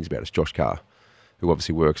really good things about, is Josh Carr, who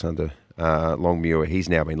obviously works under Longmuir. He's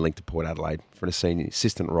now been linked to Port Adelaide for a senior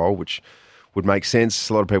assistant role, which would make sense.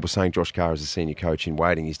 A lot of people saying Josh Carr is a senior coach in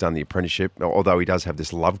waiting. He's done the apprenticeship, although he does have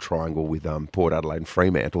this love triangle with Port Adelaide and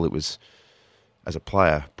Fremantle. It was, as a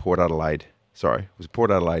player, Port Adelaide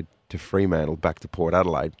to Fremantle, back to Port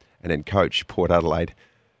Adelaide, and then coach Port Adelaide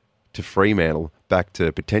to Fremantle, back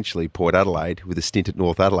to potentially Port Adelaide, with a stint at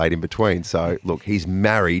North Adelaide in between. So, look, he's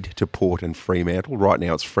married to Port and Fremantle. Right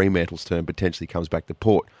now it's Fremantle's turn, potentially comes back to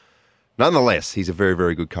Port. Nonetheless, he's a very,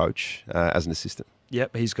 very good coach as an assistant.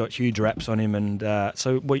 Yep, he's got huge raps on him, and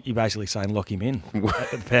so what you're basically saying, lock him in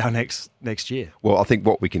at the Power next year. Well, I think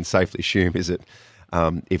what we can safely assume is that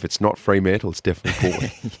if it's not Fremantle, it's definitely Port.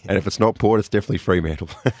 Yeah. And if it's not Port, it's definitely Fremantle.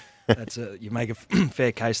 You make a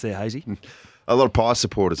fair case there, Hazy. A lot of Pies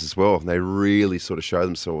supporters as well. They really sort of show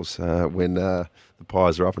themselves when the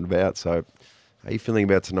Pies are up and about. So how are you feeling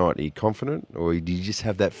about tonight? Are you confident, or do you just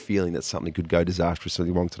have that feeling that something could go disastrously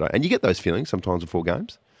wrong today? And you get those feelings sometimes before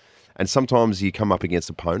games. And sometimes you come up against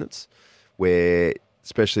opponents where,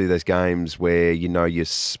 especially those games where you're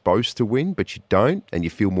supposed to win, but you don't, and you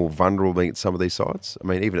feel more vulnerable being at some of these sides. I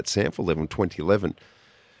mean, even at Sanford level in 2011,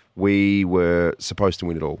 we were supposed to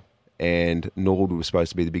win it all. And Norwood was supposed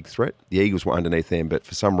to be the big threat. The Eagles were underneath them, but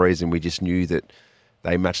for some reason we just knew that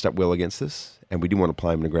they matched up well against us, and we didn't want to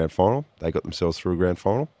play them in a grand final. They got themselves through a grand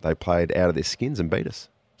final. They played out of their skins and beat us.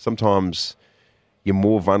 Sometimes you're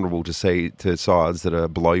more vulnerable to sides that are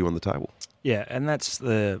below you on the table. Yeah, and that's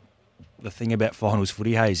the thing about finals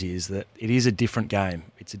footy, Hazy, is that it is a different game.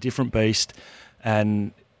 It's a different beast,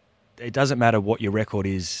 and it doesn't matter what your record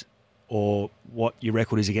is or what your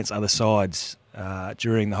record is against other sides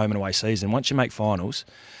during the home and away season. Once you make finals,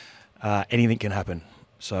 anything can happen.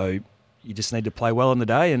 So you just need to play well on the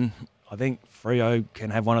day, and I think Freo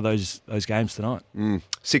can have one of those games tonight.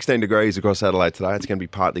 16 degrees across Adelaide today. It's going to be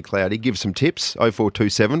partly cloudy. Give some tips.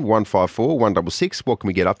 0427 154 166. What can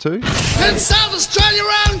we get up to? In South Australia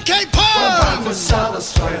round Cape Horn! For South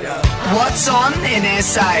Australia. What's on in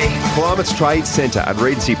SA? Climate's Trade Centre at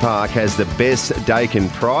Regency Park has the best Dakin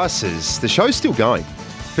prices. The show's still going.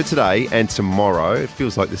 for today and tomorrow. It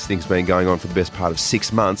feels like this thing's been going on for the best part of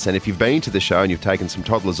 6 months. And if you've been to the show and you've taken some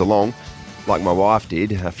toddlers along, like my wife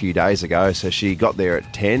did a few days ago, so she got there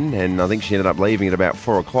at 10 and I think she ended up leaving at about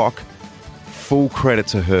 4 o'clock. Full credit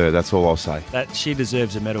to her, that's all I'll say. That she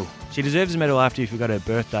deserves a medal. She deserves a medal after you forgot her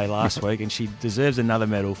birthday last week, and she deserves another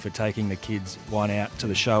medal for taking the kids one out to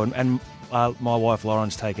the show. And my wife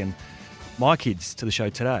Lauren's taken my kids to the show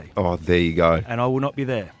today. Oh, there you go. And I will not be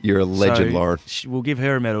there. You're a legend, so Lauren. We'll give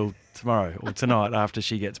her a medal tomorrow or tonight after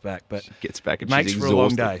she gets back. But she gets back and it makes she's for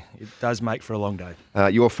exhausted. a long day. It does make for a long day.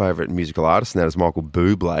 Your favourite musical artist, and that is Michael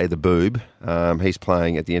Bublé, the Boob. He's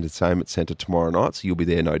playing at the Entertainment Centre tomorrow night, so you'll be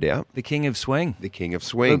there, no doubt. The King of Swing. The King of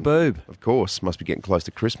Swing. The Boob. Of course. Must be getting close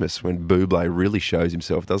to Christmas when Bublé really shows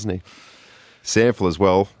himself, doesn't he? Sample as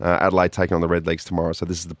well. Adelaide taking on the Redlegs tomorrow, so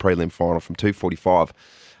this is the prelim final from 2:45.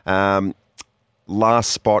 Last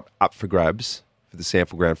spot up for grabs for the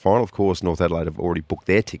Sample Grand Final. Of course, North Adelaide have already booked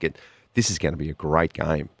their ticket. This is going to be a great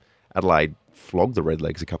game. Adelaide flogged the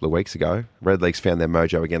Redlegs a couple of weeks ago. Redlegs found their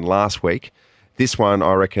mojo again last week. This one,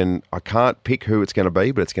 I reckon, I can't pick who it's going to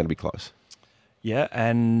be, but it's going to be close. Yeah,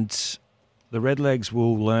 and the Redlegs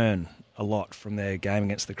will learn a lot from their game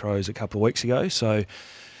against the Crows a couple of weeks ago. So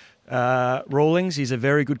Rawlings, he's a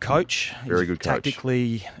very good coach. Very good coach.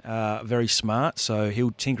 Tactically very smart, so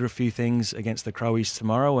he'll tinker a few things against the Crowies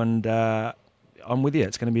tomorrow, and I'm with you.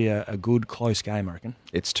 It's going to be a good, close game, I reckon.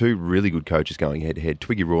 It's two really good coaches going head-to-head.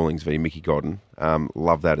 Twiggy Rawlings v Mickey Godden.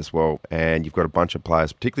 Love that as well. And you've got a bunch of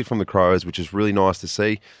players, particularly from the Crows, which is really nice to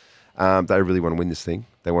see. They really want to win this thing.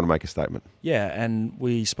 They want to make a statement. Yeah, and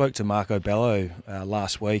we spoke to Marco Bello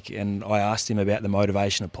last week, and I asked him about the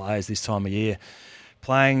motivation of players this time of year.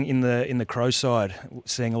 Playing in the Crow side,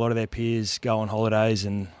 seeing a lot of their peers go on holidays,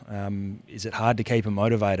 and is it hard to keep them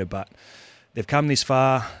motivated? But they've come this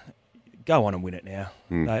far. Go on and win it now.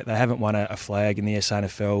 They haven't won a flag in the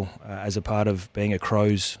SANFL as a part of being a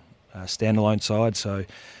Crows standalone side, so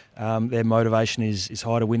their motivation is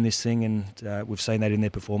high to win this thing, and we've seen that in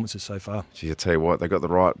their performances so far. Gee, I tell you what, they've got the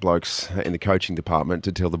right blokes in the coaching department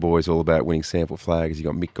to tell the boys all about winning sample flags.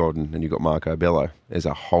 You've got Mick Godden and you've got Marco Bello. There's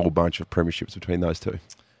a whole bunch of premierships between those two.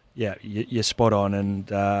 Yeah, you're spot on, and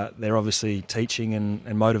they're obviously teaching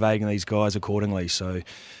and motivating these guys accordingly, so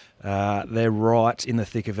they're right in the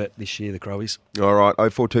thick of it this year, the Crowies. All right,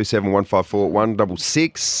 0427 154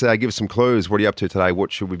 166. Give us some clues. What are you up to today?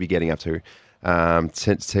 What should we be getting up to?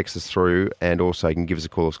 Text us through, and also you can give us a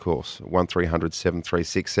call, of course, 1300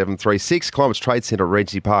 736 736. Climates Trade Centre,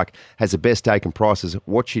 Regency Park, has the best day and prices.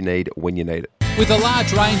 What you need when you need it. With a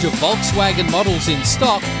large range of Volkswagen models in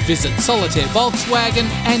stock, visit Solitaire Volkswagen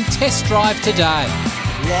and test drive today.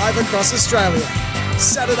 Live across Australia.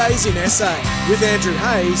 Saturdays in SA with Andrew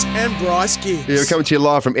Hayes and Bryce Gibbs. Yeah, we're coming to you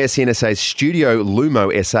live from SNSA's studio,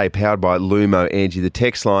 Lumo SA, powered by Lumo. Angie, the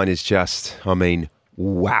text line is just,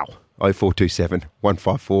 wow. 0427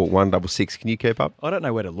 154 166. Can you keep up? I don't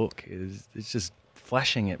know where to look. It's just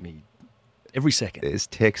flashing at me every second. There's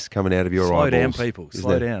text coming out of your eyeballs. Slow down, people.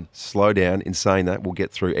 Slow down. Slow down. In saying that, we'll get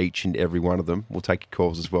through each and every one of them. We'll take your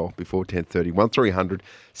calls as well before 10:30. 1300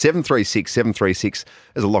 736 736.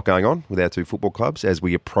 There's a lot going on with our two football clubs as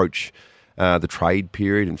we approach the trade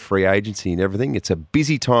period and free agency and everything. It's a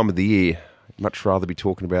busy time of the year. I'd much rather be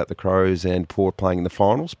talking about the Crows and Port playing in the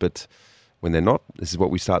finals, but when they're not, this is what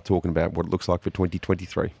we start talking about, what it looks like for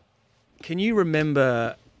 2023. Can you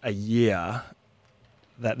remember a year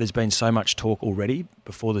that there's been so much talk already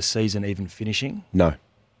before the season even finishing? No.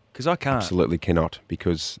 Because I can't. Absolutely cannot,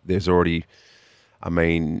 because there's already,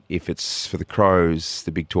 if it's for the Crows,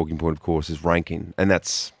 the big talking point, of course, is ranking. And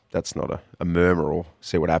that's not a murmur or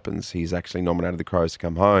see what happens. He's actually nominated the Crows to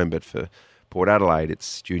come home, but for Port Adelaide,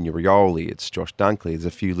 it's Junior Rioli, it's Josh Dunkley, there's a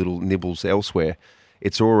few little nibbles elsewhere.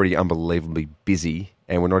 It's already unbelievably busy,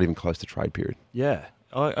 and we're not even close to trade period. Yeah.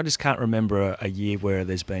 I just can't remember a year where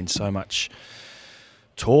there's been so much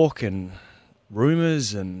talk and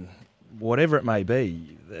rumours and whatever it may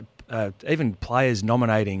be. Even players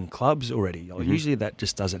nominating clubs already. Mm-hmm. Usually that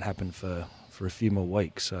just doesn't happen for a few more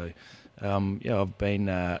weeks. So, I've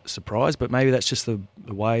been surprised, but maybe that's just the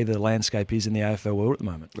way the landscape is in the AFL world at the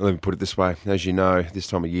moment. Let me put it this way. As you know, this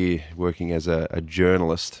time of year, working as a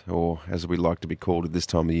journalist, or as we like to be called at this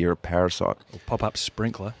time of year, a parasite. Or pop-up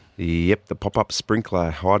sprinkler. Yep, the pop-up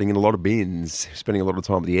sprinkler, hiding in a lot of bins, spending a lot of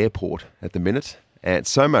time at the airport at the minute. And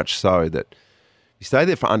so much so that you stay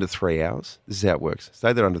there for under 3 hours. This is how it works.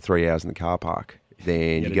 Stay there under 3 hours in the car park.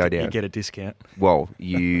 Then you go down. You get a discount. Well,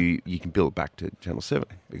 you can bill it back to Channel 7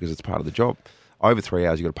 because it's part of the job. Over 3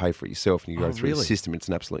 hours, you've got to pay for it yourself, and you go through the system. It's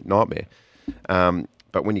an absolute nightmare.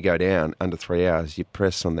 But when you go down under 3 hours, you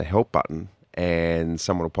press on the help button, and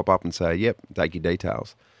someone will pop up and say, yep, take your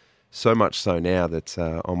details. So much so now that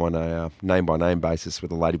I'm on a name-by-name basis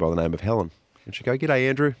with a lady by the name of Helen. And she go, g'day,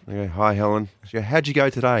 Andrew. I go, hi, Helen. She go, how'd you go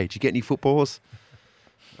today? Did you get any footballers?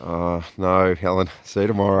 Oh, no, Helen. See you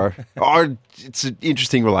tomorrow. Oh, it's an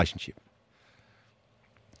interesting relationship.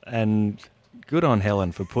 And good on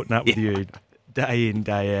Helen for putting up with you day in,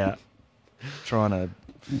 day out, trying to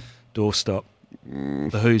doorstop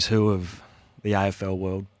the who's who of the AFL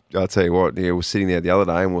world. I'll tell you what, we were sitting there the other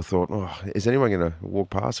day and we thought, is anyone going to walk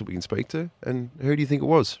past that we can speak to? And who do you think it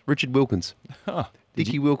was? Richard Wilkins. Oh,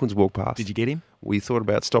 Dickie Wilkins walked past. Did you get him? We thought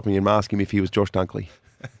about stopping him and asking him if he was Josh Dunkley.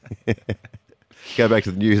 Go back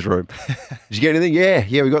to the newsroom. Did you get anything?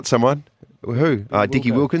 Yeah, we got someone. Who?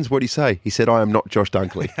 Dickie Wilkins. What did he say? He said, I am not Josh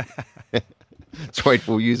Dunkley. Sweet,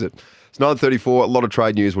 we'll use it. It's 9:34, a lot of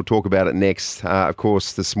trade news. We'll talk about it next. Of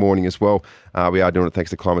course, this morning as well, we are doing it thanks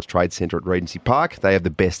to Climate's Trade Centre at Regency Park. They have the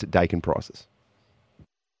best Dakin prices.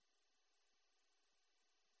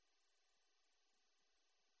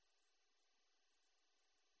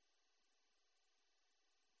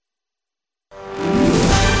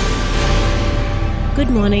 Good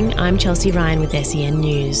morning, I'm Chelsea Ryan with SEN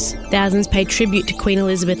News. Thousands paid tribute to Queen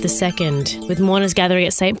Elizabeth II, with mourners gathering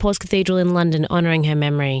at St Paul's Cathedral in London honouring her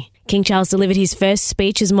memory. King Charles delivered his first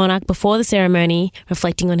speech as monarch before the ceremony,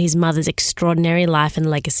 reflecting on his mother's extraordinary life and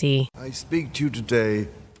legacy. I speak to you today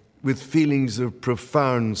with feelings of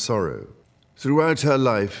profound sorrow. Throughout her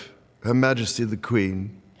life, Her Majesty the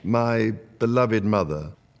Queen, my beloved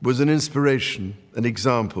mother, was an inspiration, an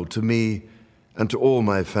example to me and to all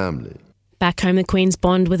my family. Back home, the Queen's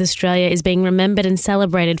bond with Australia is being remembered and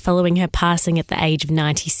celebrated following her passing at the age of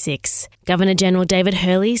 96. Governor-General David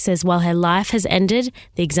Hurley says while her life has ended,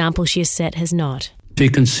 the example she has set has not. She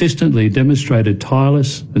consistently demonstrated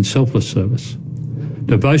tireless and selfless service,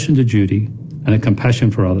 devotion to duty and a compassion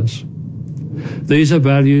for others. These are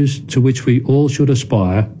values to which we all should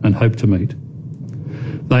aspire and hope to meet.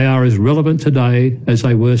 They are as relevant today as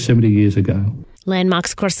they were 70 years ago.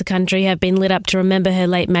 Landmarks across the country have been lit up to remember Her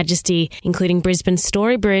late Majesty, including Brisbane's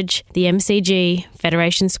Story Bridge, the MCG,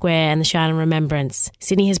 Federation Square and the Sharn Remembrance.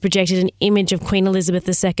 Sydney has projected an image of Queen Elizabeth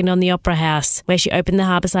II on the Opera House, where she opened the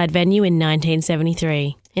Harbourside venue in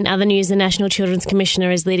 1973. In other news, the National Children's Commissioner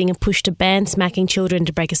is leading a push to ban smacking children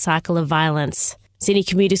to break a cycle of violence. Sydney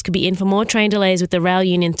commuters could be in for more train delays, with the rail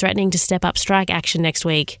union threatening to step up strike action next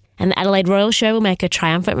week. And the Adelaide Royal Show will make a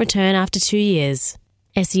triumphant return after 2 years.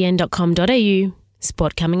 sen.com.au.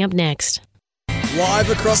 Sport coming up next.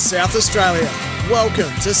 Live across South Australia,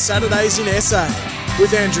 welcome to Saturdays in SA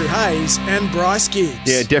with Andrew Hayes and Bryce Gibbs.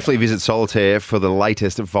 Yeah, definitely visit Solitaire for the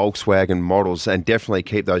latest Volkswagen models and definitely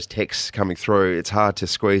keep those texts coming through. It's hard to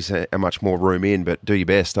squeeze how much more room in, but do your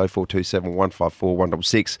best. 0427 154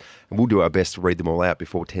 166 and we'll do our best to read them all out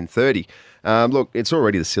before 10:30. Look, it's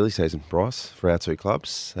already the silly season, Bryce, for our two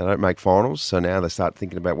clubs. They don't make finals, so now they start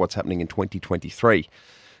thinking about what's happening in 2023.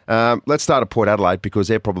 Let's start at Port Adelaide because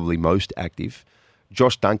they're probably most active.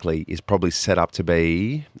 Josh Dunkley is probably set up to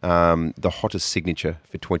be the hottest signature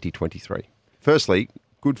for 2023. Firstly,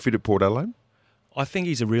 good fit at Port Adelaide? I think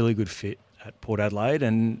he's a really good fit at Port Adelaide,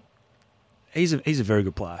 and he's a very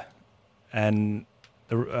good player. And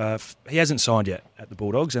he hasn't signed yet at the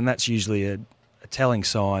Bulldogs, and that's usually a telling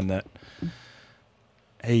sign that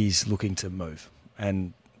he's looking to move.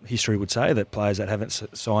 And history would say that players that haven't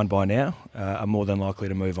signed by now are more than likely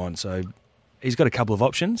to move on. So he's got a couple of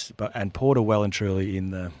options, and Port are well and truly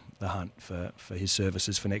in the hunt for his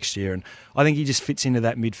services for next year. And I think he just fits into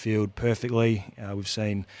that midfield perfectly. We've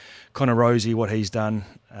seen Connor Rosie, what he's done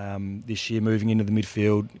this year, moving into the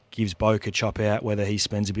midfield, gives Boak a chop out, whether he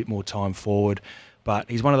spends a bit more time forward. But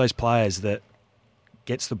he's one of those players that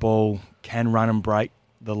gets the ball, can run and break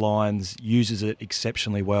the lines, uses it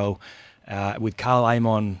exceptionally well. With Carl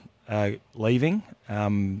Amon leaving,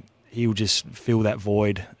 he'll just fill that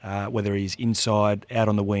void, whether he's inside, out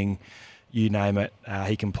on the wing, you name it,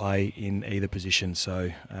 he can play in either position.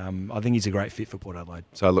 So I think he's a great fit for Port Adelaide.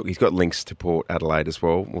 So look, he's got links to Port Adelaide as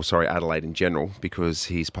well, Adelaide in general, because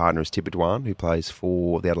his partner is Tipper Dwan, who plays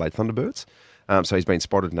for the Adelaide Thunderbirds. So he's been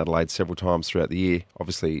spotted in Adelaide several times throughout the year,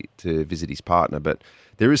 obviously to visit his partner, but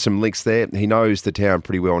there is some links there. He knows the town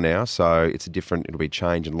pretty well now, so it'll be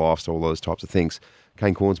change in lifestyle, all those types of things.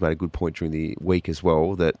 Kane Corns made a good point during the week as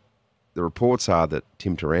well, that the reports are that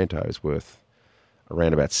Tim Taranto is worth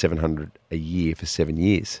around about $700 a year for 7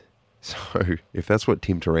 years. So if that's what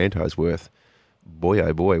Tim Taranto is worth, boy,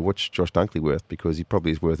 oh boy, what's Josh Dunkley worth? Because he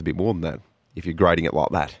probably is worth a bit more than that, if you're grading it like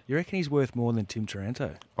that. You reckon he's worth more than Tim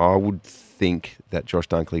Taranto? I would think that Josh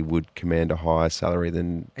Dunkley would command a higher salary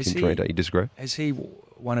than Tim Taranto. You disagree?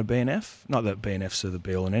 won a BNF. Not that BNFs are the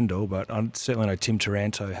be-all and end-all, but I certainly know Tim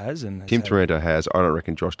Taranto has. Tim Taranto has. I don't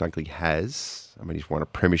reckon Josh Dunkley has. I mean, he's won a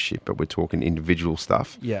premiership, but we're talking individual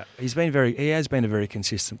stuff. Yeah, he has been a very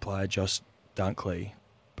consistent player, Josh Dunkley.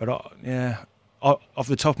 But off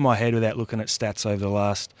the top of my head, without looking at stats over the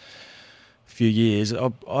last few years,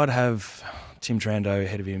 I'd have Tim Taranto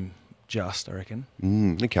ahead of him. I reckon.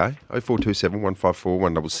 Okay. 0427 154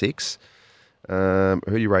 166. Who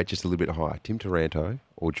do you rate just a little bit higher, Tim Taranto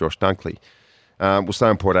or Josh Dunkley? We'll stay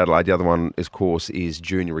in Port Adelaide. The other one, of course, is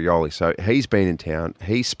Junior Rioli. So he's been in town.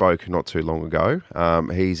 He spoke not too long ago.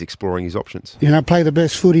 He's exploring his options. Play the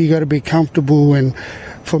best footy. You got to be comfortable. And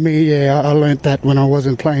for me, I learnt that when I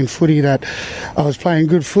wasn't playing footy, that I was playing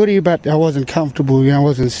good footy, but I wasn't comfortable. I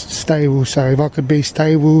wasn't stable. So if I could be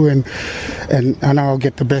stable, and I know I'll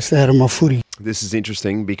get the best out of my footy. This is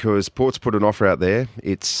interesting because Port's put an offer out there.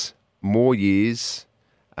 It's more years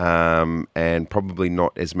and probably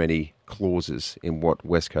not as many clauses in what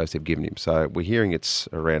West Coast have given him. So we're hearing it's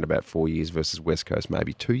around about 4 years versus West Coast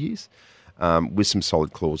maybe 2 years, with some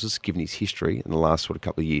solid clauses given his history in the last sort of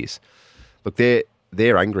couple of years. Look,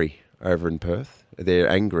 they're angry over in Perth. They're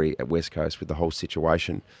angry at West Coast with the whole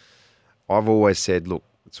situation. I've always said, look,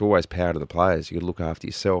 it's always power to the players. You've got to look after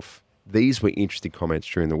yourself. These were interesting comments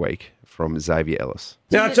during the week from Xavier Ellis.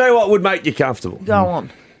 Now, I'll tell you what would make you comfortable. Go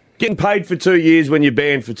on. Getting paid for 2 years when you're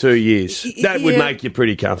banned for 2 years. That would make you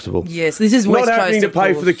pretty comfortable. Yes, this is West Not Coast, having to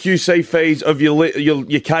pay for the QC fees of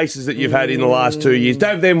your cases that you've had in the last 2 years. To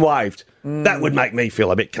have them waived. That would make me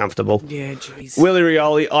feel a bit comfortable. Yeah, jeez. Willie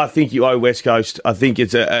Rioli, I think you owe West Coast. I think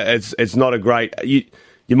it's not a great...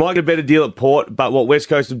 You might get a better deal at Port, but what West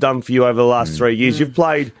Coast have done for you over the last 3 years, you've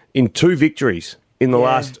played in 2 victories in the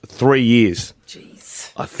last 3 years.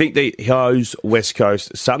 I think he owes West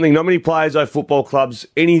Coast something. Not many players owe football clubs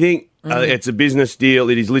anything. It's a business deal.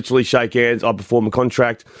 It is literally shake hands. I perform a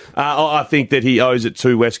contract. I think that he owes it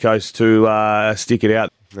to West Coast to stick it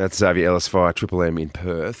out. That's Xavier Ellis via Triple M in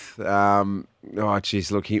Perth.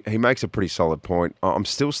 Look, he makes a pretty solid point. I'm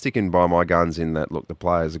still sticking by my guns in that, look, the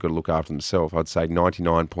players have got to look after themselves. I'd say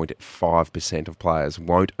 99.5% of players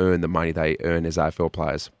won't earn the money they earn as AFL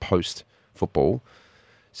players post-football.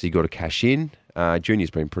 So you've got to cash in. Junior's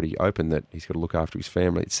been pretty open that he's got to look after his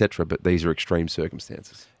family, etc. But these are extreme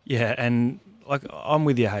circumstances. Yeah, and like I'm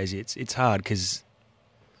with you, Hazy. It's hard because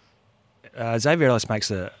Xavier Ellis makes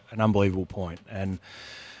an unbelievable point, and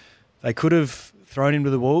they could have thrown him to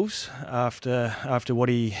the wolves after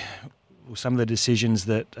some of the decisions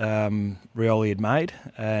that Rioli had made,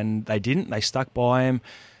 and they didn't. They stuck by him.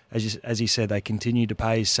 As he said, they continued to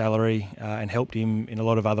pay his salary and helped him in a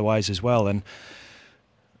lot of other ways as well. And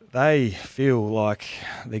they feel like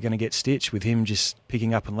they're going to get stitched with him just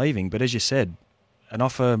picking up and leaving. But as you said, an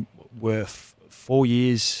offer worth 4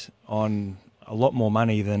 years on a lot more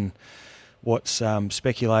money than what's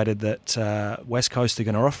speculated that West Coast are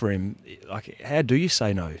going to offer him. Like, how do you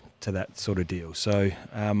say no to that sort of deal? So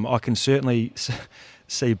I can certainly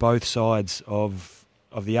see both sides of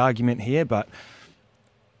the argument here. But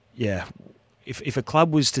yeah, if a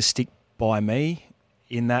club was to stick by me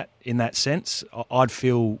in that sense, I'd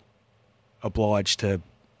feel obliged to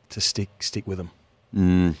stick with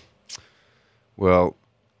them. Well,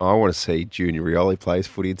 I want to see Junior Rioli plays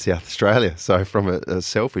footy in South Australia. So from a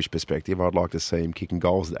selfish perspective, I'd like to see him kicking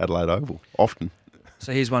goals at Adelaide Oval often.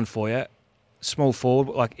 So here's one for you. Small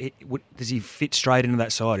forward, does he fit straight into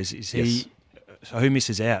that side? Is he? Yes. So who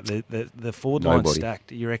misses out? The forward line's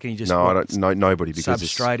stacked. You reckon he just nobody, because sub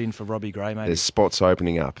straight in for Robbie Gray, maybe? There's spots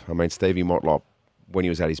opening up. I mean, Stevie Motlop, when he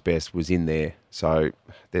was at his best, was in there. So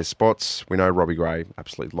there's spots. We know Robbie Gray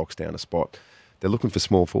absolutely locks down a spot. They're looking for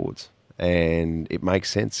small forwards, and it makes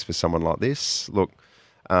sense for someone like this. Look,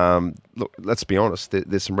 let's be honest.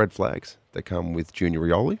 There's some red flags that come with Junior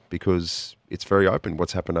Rioli because it's very open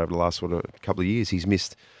what's happened over the last sort of couple of years. He's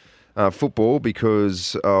missed football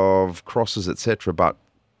because of crosses, etc. But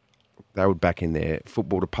they would back in their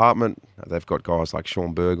football department. They've got guys like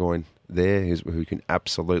Sean Burgoyne there who can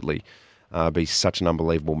absolutely be such an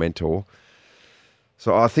unbelievable mentor.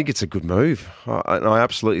 So I think it's a good move. I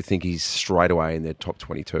absolutely think he's straight away in their top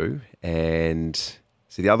 22. And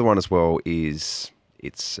so the other one as well is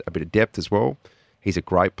it's a bit of depth as well. He's a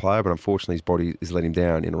great player, but unfortunately his body is letting him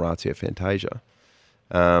down in Oratio Fantasia.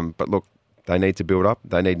 But look, they need to build up.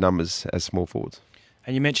 They need numbers as small forwards.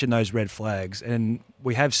 And you mentioned those red flags, and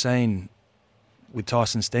we have seen with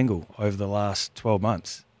Tyson Stengel over the last 12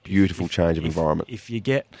 months. Beautiful change of environment. If you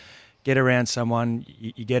get around someone,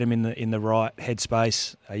 you get them in the right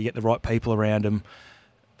headspace, you get the right people around them,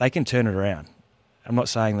 they can turn it around. I'm not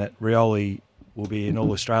saying that Rioli will be in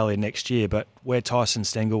All-Australia next year, but where Tyson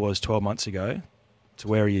Stengel was 12 months ago to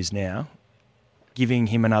where he is now, giving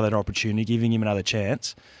him another opportunity, giving him another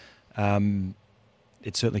chance,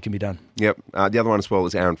 it certainly can be done. Yep. The other one as well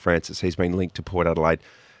is Aaron Francis. He's been linked to Port Adelaide.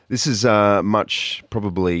 This is much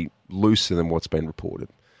probably looser than what's been reported.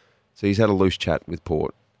 So he's had a loose chat with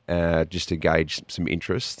Port just to gauge some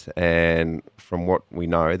interest. And from what we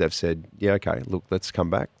know, they've said, yeah, okay, look, let's come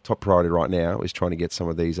back. Top priority right now is trying to get some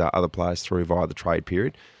of these other players through via the trade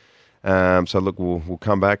period. So look, we'll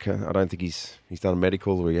come back. I don't think he's done a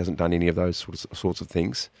medical or he hasn't done any of those sorts of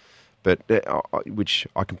things. But which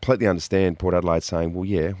I completely understand Port Adelaide saying, well,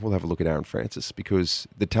 yeah, we'll have a look at Aaron Francis because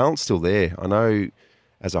the talent's still there. I know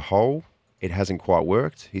as a whole it hasn't quite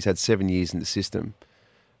worked. He's had 7 years in the system.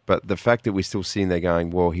 But the fact that we're still sitting there going,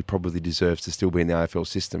 well, he probably deserves to still be in the AFL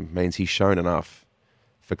system means he's shown enough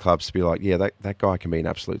for clubs to be like, yeah, that guy can be an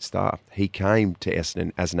absolute star. He came to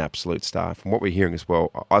Essendon as an absolute star. From what we're hearing as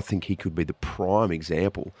well, I think he could be the prime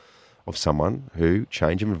example of someone who,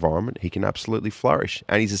 change of environment, he can absolutely flourish.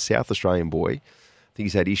 And he's a South Australian boy. I think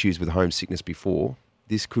he's had issues with homesickness before.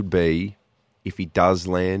 This could be, if he does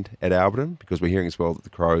land at Alberton, because we're hearing as well that the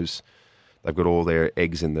Crows, they've got all their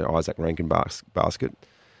eggs in the Isaac Rankin basket.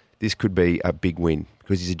 This could be a big win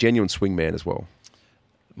because he's a genuine swing man as well.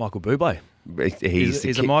 Michael Bublé.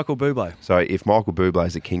 He's a Michael Bublé. So if Michael Bublé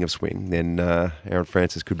is the king of swing, then Aaron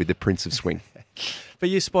Francis could be the prince of swing. But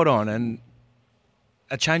you're spot on, and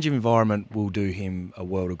a change of environment will do him a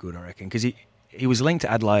world of good, I reckon, because he was linked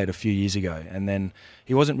to Adelaide a few years ago, and then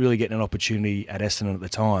he wasn't really getting an opportunity at Essendon at the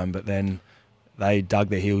time, but then they dug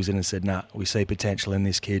their heels in and said, nah, we see potential in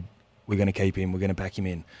this kid, we're going to keep him, we're going to back him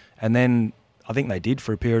in. And then I think they did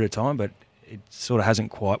for a period of time, but it sort of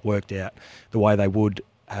hasn't quite worked out the way they would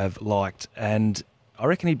have liked. And I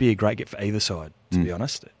reckon he'd be a great get for either side, to be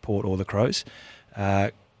honest, Port or the Crows.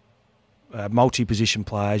 Multi-position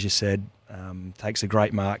player, as you said, takes a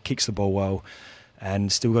great mark, kicks the ball well,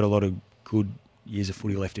 and still got a lot of good years of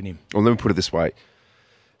footy left in him. Well, let me put it this way.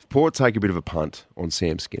 If Port take a bit of a punt on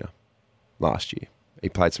Sam Skinner last year, he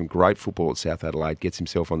played some great football at South Adelaide, gets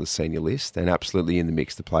himself on the senior list and absolutely in the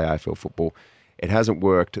mix to play AFL football. It hasn't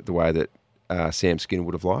worked the way that Sam Skinner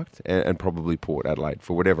would have liked and probably Port Adelaide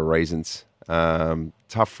for whatever reasons.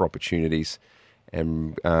 Tough for opportunities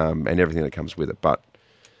and everything that comes with it. But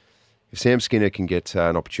if Sam Skinner can get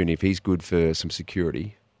an opportunity, if he's good for some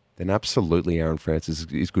security, then absolutely Aaron Francis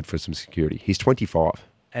is good for some security. He's 25.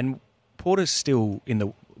 And Porter's still in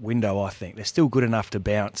the window, I think. They're still good enough to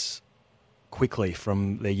bounce quickly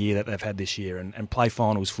from the year that they've had this year and play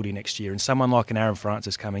finals footy next year. And someone like an Aaron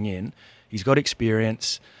Francis coming in, he's got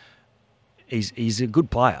experience. He's a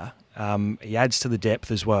good player. He adds to the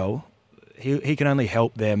depth as well. He can only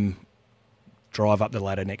help them drive up the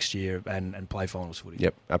ladder next year and play finals footy.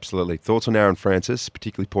 Yep, absolutely. Thoughts on Aaron Francis,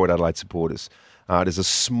 particularly Port Adelaide supporters? There's a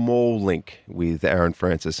small link with Aaron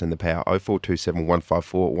Francis and the Power. 0427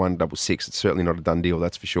 154 166. It's certainly not a done deal,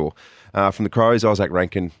 that's for sure. From the Crows, Isaac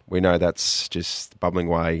Rankin, we know that's just bubbling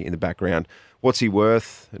away in the background. What's he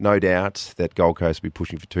worth? No doubt that Gold Coast will be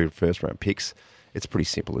pushing for 2 first-round picks. It's pretty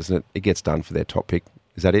simple, isn't it? It gets done for their top pick.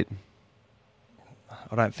 Is that it?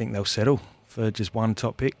 I don't think they'll settle for just one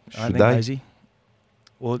top pick. I don't Should think, they? Daisy.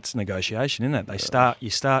 Well, it's negotiation, isn't it? You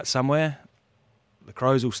start somewhere, the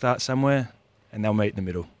Crows will start somewhere, and they'll meet in the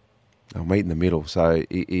middle. They'll meet in the middle. So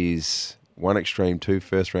it is one extreme 2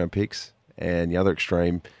 first-round picks and the other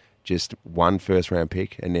extreme just 1 first-round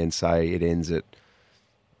pick, and then say it ends at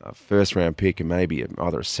a first-round pick and maybe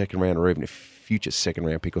either a second round or even a future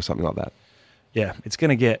second-round pick or something like that. Yeah, it's going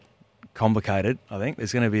to get complicated, I think.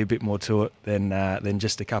 There's going to be a bit more to it than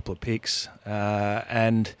just a couple of picks.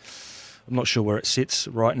 And I'm not sure where it sits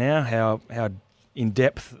right now, how in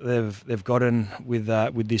depth they've gotten with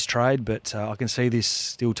this trade, but I can see this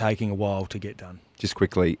still taking a while to get done. Just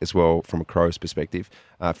quickly as well, from a Crows perspective,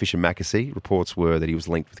 Fisher Mackesy, reports were that he was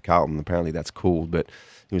linked with Carlton. Apparently that's cooled, but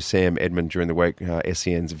it was Sam Edmund during the week,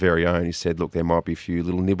 SEN's very own. He said, look, there might be a few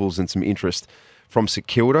little nibbles and some interest from St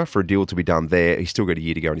Kilda for a deal to be done there. He's still got a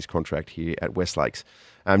year to go in his contract here at West Lakes.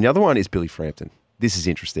 The other one is Billy Frampton. This is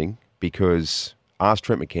interesting because ask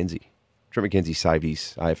Trent McKenzie. Trent McKenzie saved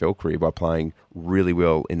his AFL career by playing really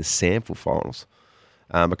well in the Samford finals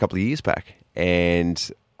a couple of years back.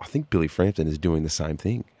 And I think Billy Frampton is doing the same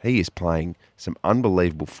thing. He is playing some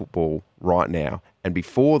unbelievable football right now. And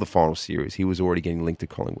before the final series, he was already getting linked to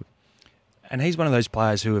Collingwood. And he's one of those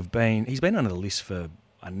players who he's been on the list for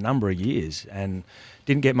a number of years and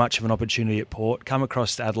didn't get much of an opportunity at Port, come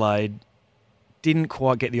across to Adelaide, didn't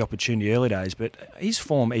quite get the opportunity early days, but his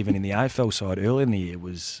form even in the AFL side early in the year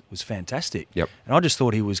was fantastic. Yep. And I just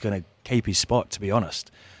thought he was going to keep his spot, to be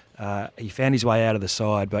honest. He found his way out of the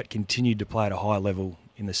side, but continued to play at a high level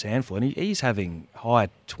in the SANFL, and he's having high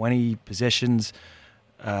 20 possessions,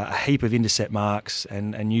 a heap of intercept marks,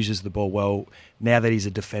 and uses the ball well now that he's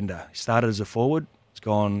a defender. He started as a forward, he's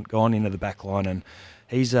gone into the back line, and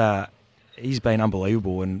he's been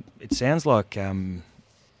unbelievable. And it sounds like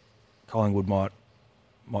Collingwood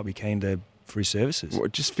might be keen for his services. Well,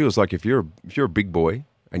 it just feels like if you're a big boy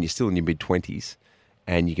and you're still in your mid-20s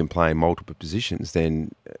and you can play in multiple positions,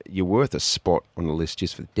 then you're worth a spot on the list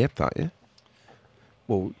just for the depth, aren't you?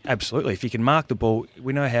 Well, absolutely. If you can mark the ball,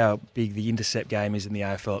 we know how big the intercept game is in the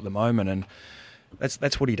AFL at the moment, and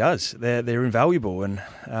that's what he does. They're invaluable, and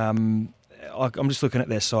I'm just looking at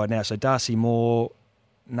their side now. So Darcy Moore,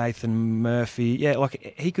 Nathan Murphy,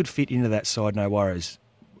 he could fit into that side, no worries,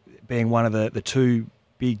 being one of the two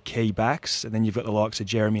big key backs, and then you've got the likes of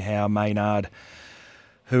Jeremy Howe, Maynard,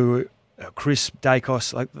 Chris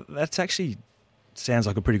Dacos. That's actually sounds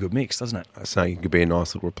like a pretty good mix, doesn't it? I say it could be a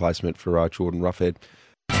nice little replacement for Jordan Roughhead.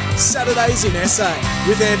 Saturdays in SA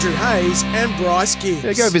with Andrew Hayes and Bryce Gibbs.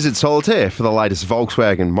 Yeah, go visit Solitaire for the latest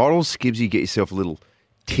Volkswagen models. Gibbs, you get yourself a little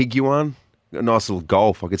Tiguan, a nice little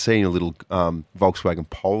Golf. I could see in a little Volkswagen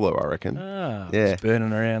Polo, I reckon. Just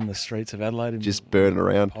burning around the streets of Adelaide. Just burning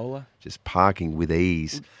around. Polo. Just parking with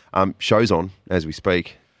ease. Show's on as we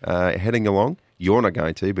speak. Heading along. You're not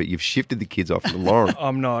going to, but you've shifted the kids off to Lauren.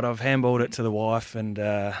 I'm not. I've handballed it to the wife and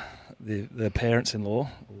the parents-in-law,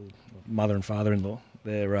 mother and father-in-law.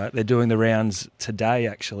 They're doing the rounds today,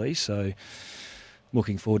 actually, so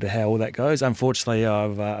looking forward to how all that goes. Unfortunately,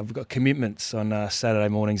 I've got commitments on Saturday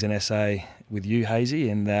mornings in SA with you, Hazy,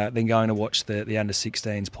 and then going to watch the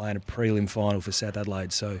under-16s playing a prelim final for South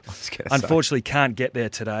Adelaide. So unfortunately can't get there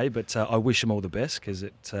today, but I wish them all the best because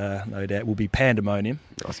it no doubt will be pandemonium.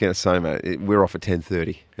 I was going to say, mate, we're off at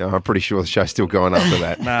 10:30. I'm pretty sure the show's still going after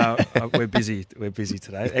that. No, we're busy. We're busy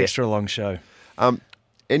today. Extra long show.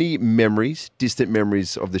 Any memories, distant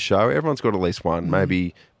memories of the show? Everyone's got at least one,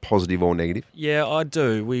 maybe positive or negative. Yeah, I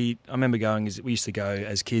do. I remember we used to go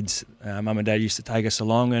as kids. Mum and Dad used to take us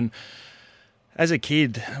along, and as a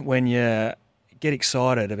kid, when you get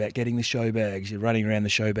excited about getting the show bags, you're running around the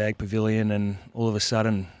show bag pavilion, and all of a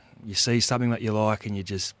sudden you see something that you like, and you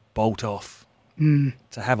just bolt off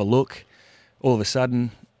to have a look. All of a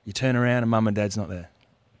sudden, you turn around and Mum and Dad's not there.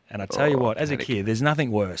 And I tell you what, as a kid, there's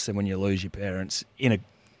nothing worse than when you lose your parents in a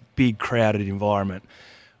big crowded environment.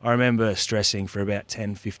 I remember stressing for about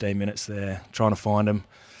 10, 15 minutes there, trying to find them.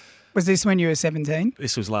 Was this when you were 17?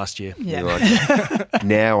 This was last year. Yeah.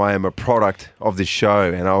 Now I am a product of this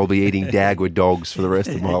show and I'll be eating Dagwood dogs for the rest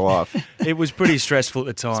of my life. It was pretty stressful at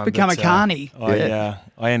the time. It's become a carny.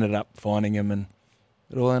 I ended up finding them and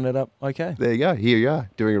it all ended up okay. There you go. Here you are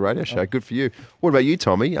doing a radio show. Good for you. What about you,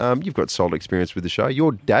 Tommy? You've got solid experience with the show.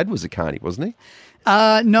 Your dad was a carny, wasn't he?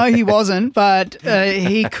 No, he wasn't, but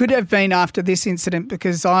he could have been after this incident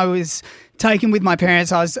because I was taken with my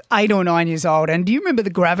parents. I was 8 or 9 years old. And do you remember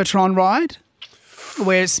the Gravitron ride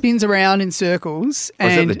where it spins around in circles?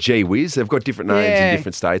 Is that the G-Whiz? They've got different names in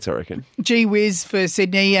different states, I reckon. G-Whiz for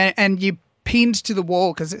Sydney, and you pinned to the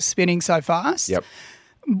wall because it's spinning so fast. Yep.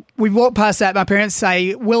 We walk past that. My parents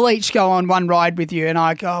say, we'll each go on one ride with you. And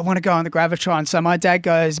I go, I want to go on the Gravitron. So my dad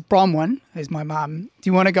goes, Bronwyn, who's my mum, do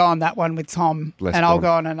you want to go on that one with Tom? I'll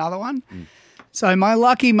go on another one. So my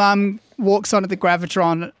lucky mum walks onto the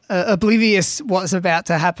Gravitron, oblivious what's about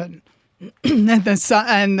to happen.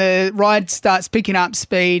 and the ride starts picking up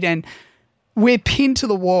speed and we're pinned to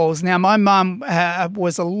the walls. Now, my mum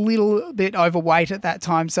was a little bit overweight at that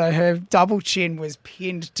time, so her double chin was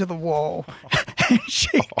pinned to the wall.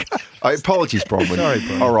 Apologies, Bronwyn. Sorry,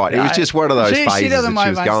 Bronwyn. All right. It was just one of those phases that she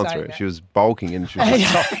was going through. That. She was bulking and she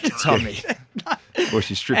was Tommy. Or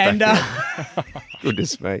she stripped back.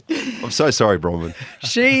 Goodness me. I'm so sorry, Bronwyn.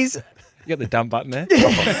 You got the dump button there?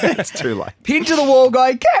 It's too late. Pinned to the wall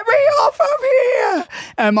going, get me off of here.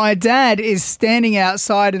 And my dad is standing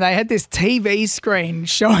outside and they had this TV screen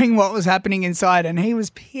showing what was happening inside and he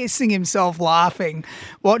was pissing himself laughing,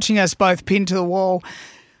 watching us both pinned to the wall.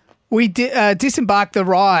 We disembarked the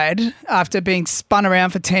ride after being spun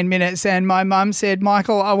around for 10 minutes and my mum said,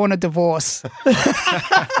 Michael, I want a divorce.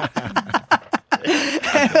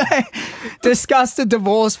 Discussed a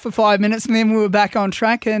divorce for 5 minutes and then we were back on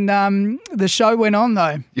track and the show went on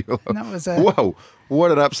though. And that was whoa,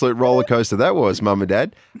 what an absolute roller coaster that was, Mum and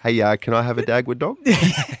Dad. Hey, can I have a Dagwood dog?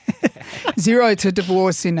 0 to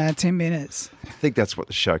divorce in 10 minutes. I think that's what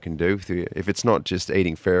the show can do with you. If it's not just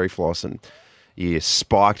eating fairy floss and you're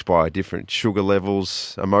spiked by different sugar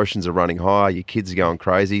levels, emotions are running high, your kids are going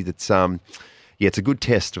crazy, that's it's a good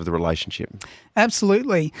test of the relationship.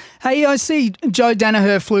 Absolutely. Hey, I see Joe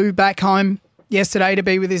Danaher flew back home yesterday to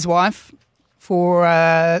be with his wife for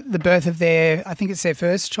the birth of their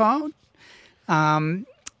first child.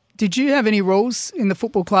 Did you have any rules in the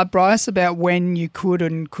football club, Bryce, about when you could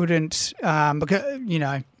and couldn't?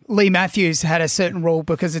 Because, Lee Matthews had a certain rule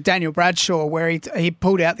because of Daniel Bradshaw, where he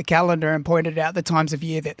pulled out the calendar and pointed out the times of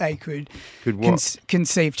year that they could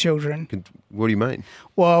conceive children. What do you mean?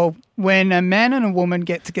 Well, when a man and a woman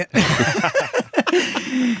get together.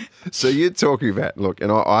 So you're talking about, look,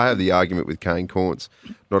 and I have the argument with Kane Corns,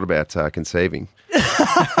 not about conceiving,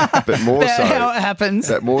 but more so how it happens.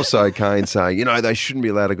 But more so Kane saying, they shouldn't be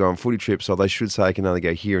allowed to go on footy trips, or they should say they can only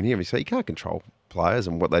go here and here. And you say you can't control players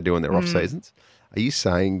and what they do in their off seasons. Are you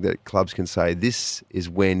saying that clubs can say this is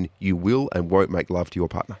when you will and won't make love to your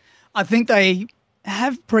partner? I think they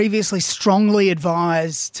have previously strongly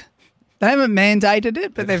advised. They haven't mandated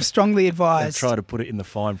it, but they've strongly advised. They try to put it in the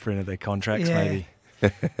fine print of their contracts, maybe.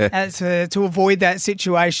 To avoid that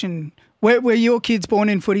situation. Were your kids born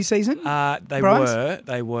in footy season? They Bryce?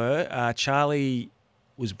 were. Charlie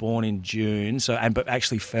was born in June, but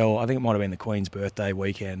actually fell. I think it might have been the Queen's birthday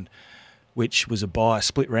weekend, which was a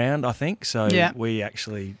split round, I think. So we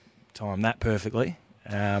actually timed that perfectly.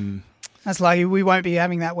 That's lucky. We won't be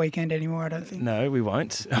having that weekend anymore, I don't think. No, we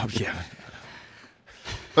won't. Oh, yeah.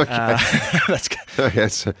 Okay. That's good. Okay,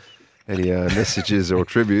 so any messages or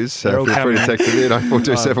tributes, feel free to text them in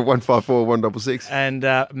 0427 154 166. And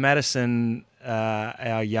Madison,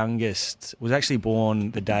 our youngest, was actually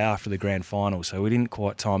born the day after the grand final, so we didn't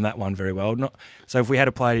quite time that one very well. So if we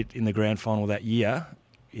had played it in the grand final that year,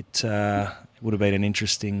 it would have been an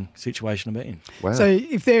interesting situation to be in. Wow. So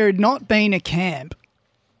if there had not been a camp,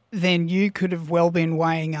 then you could have well been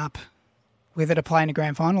weighing up whether to play in a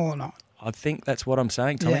grand final or not. I think that's what I'm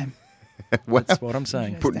saying, Tommy. Yeah. Wow. That's what I'm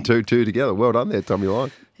saying. Putting 2 together. Well done there, Tommy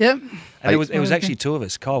Lyon. Yep. And it was actually two of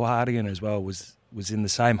us. Cole Hardigan as well was in the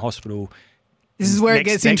same hospital. This is where it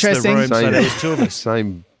gets interesting. So there was two of us.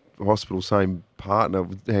 Same hospital, same partner.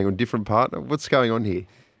 Hang on, different partner. What's going on here?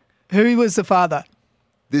 Who was the father?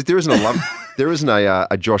 There isn't a love. There isn't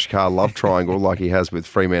a Josh Carr love triangle like he has with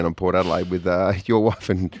Fremantle and Port Adelaide with your wife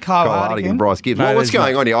and Kyle Hardigan and Bryce Gibbs. No, what's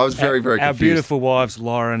going on here? I was very, very confused. Our beautiful wives,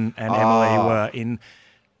 Lauren and Emily, were in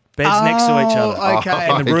beds next to each other.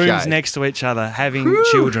 Okay. In the rooms next to each other, having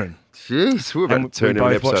children. Jeez, we're about to turn we into an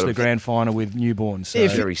both episode watched the of grand final with newborns. So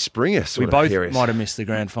Jerry Springer. we both might have missed the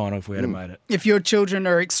grand final if we had made it. If your children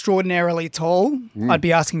are extraordinarily tall, I'd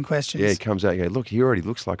be asking questions. Yeah, he comes out and goes, look, he already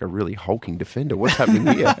looks like a really hulking defender. What's happening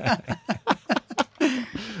here?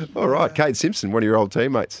 All right, Kade Simpson, one of your old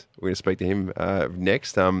teammates. We're going to speak to him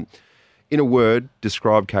next. In a word,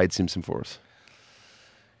 describe Kade Simpson for us.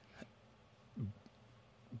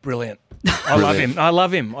 Brilliant. I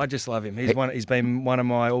love him. I just love him. He's been one of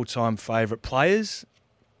my all-time favourite players,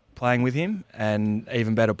 playing with him, and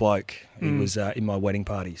even better bloke. He was in my wedding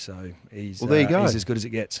party, so he's there you go. He's as good as it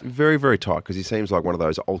gets. Very, very tight, because he seems like one of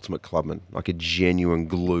those ultimate clubmen, like a genuine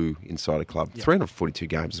glue inside a club. Yep. 342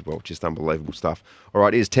 games as well, just unbelievable stuff. All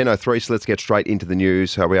right, it is 10:03, so let's get straight into the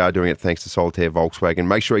news. We are doing it thanks to Solitaire Volkswagen.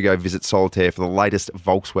 Make sure you go visit Solitaire for the latest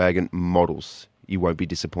Volkswagen models. You won't be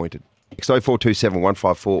disappointed. 0427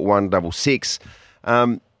 154 166.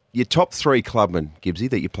 Your top 3 clubmen, Gibbsy,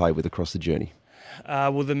 that you play with across the journey.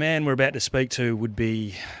 Well, the man we're about to speak to would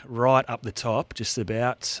be right up the top, just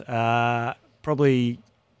about. Probably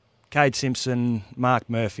Kade Simpson, Mark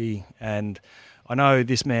Murphy, and I know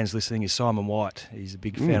this man's listening is Simon White. He's a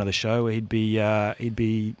big fan of the show. He'd be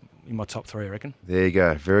in my top 3, I reckon. There you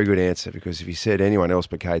go. Very good answer, because if you said anyone else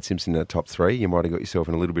but Kade Simpson in the top 3, you might have got yourself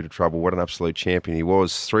in a little bit of trouble. What an absolute champion he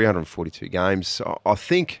was. 342 games. I've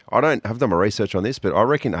done my research on this, but I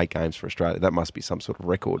reckon 8 games for Australia. That must be some sort of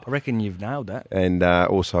record. I reckon you've nailed that. And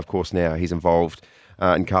also, of course, now he's involved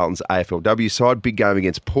in Carlton's AFLW side. Big game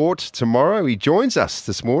against Port tomorrow. He joins us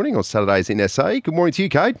this morning on Saturdays in SA. Good morning to you,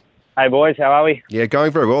 Kade. Hey, boys. How are we? Yeah,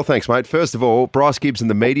 going very well, thanks, mate. First of all, Bryce Gibbs in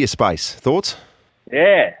the media space. Thoughts?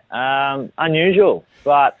 Yeah, unusual,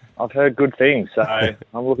 but I've heard good things, so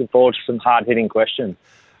I'm looking forward to some hard-hitting questions.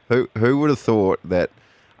 Who would have thought that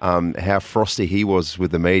how frosty he was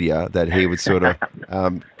with the media, that he would sort of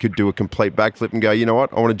could do a complete backflip and go, you know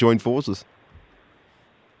what, I want to join forces?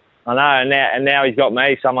 I know, and now he's got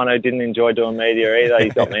me, someone who didn't enjoy doing media either.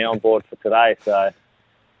 He's got me on board for today, so...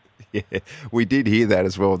 Yeah, we did hear that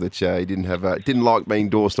as well, that he didn't like being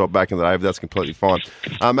doorstop back in the day, but that's completely fine.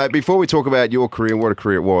 Mate, before we talk about your career and what a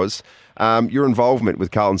career it was, your involvement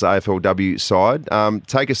with Carlton's AFLW side,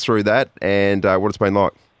 take us through that and what it's been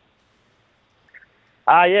like.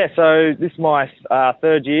 So this is my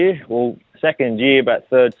third year, well, second year, but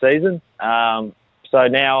third season. So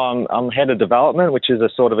now I'm head of development, which is a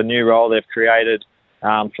sort of a new role they've created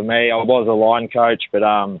for me. I was a line coach, but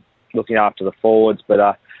looking after the forwards. But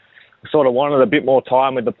I sort of wanted a bit more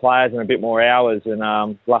time with the players and a bit more hours.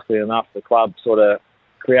 And luckily enough, the club sort of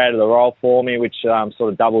created a role for me, which sort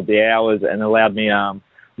of doubled the hours and allowed me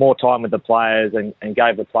more time with the players and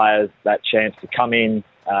gave the players that chance to come in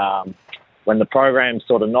when the program's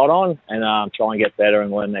sort of not on and try and get better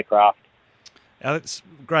and learn their craft. That's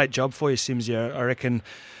a great job for you, Simsy. I reckon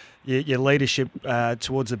your leadership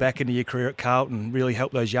towards the back end of your career at Carlton really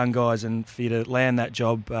helped those young guys, and for you to land that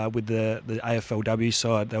job with the AFLW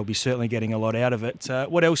side, they'll be certainly getting a lot out of it.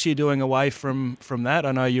 What else are you doing away from that?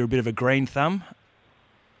 I know you're a bit of a green thumb.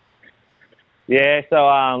 Yeah, so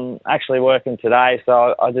I'm actually working today.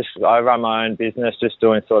 So I run my own business, just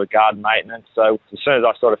doing sort of garden maintenance. So as soon as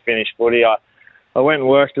I sort of finished footy, I went and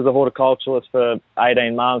worked as a horticulturalist for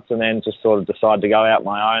 18 months and then just sort of decided to go out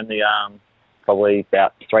my own probably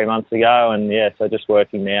about 3 months ago. And yeah, so just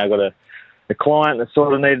working now. I got a client that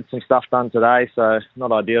sort of needed some stuff done today, so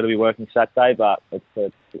not ideal to be working Saturday, but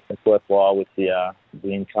it's worthwhile with the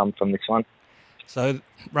income from this one. So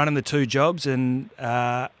running the two jobs and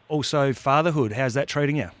also fatherhood, how's that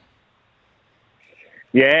treating you?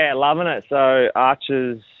 Yeah, loving it. So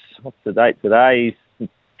Archer's, what's the date today? He's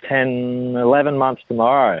 11 months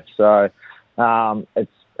tomorrow. So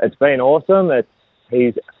it's been awesome.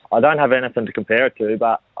 I don't have anything to compare it to,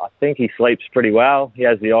 but I think he sleeps pretty well. He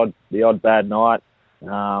has the odd bad night,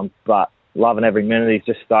 but loving every minute. He's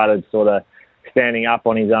just started sort of standing up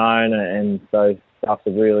on his own, and so stuff's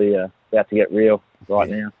really about to get real right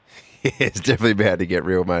now. Yeah, it's definitely about to get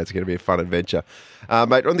real, mate. It's going to be a fun adventure.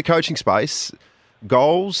 Mate, on the coaching space,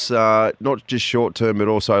 goals, not just short-term but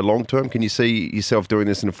also long-term. Can you see yourself doing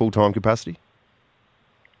this in a full-time capacity?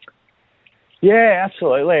 Yeah,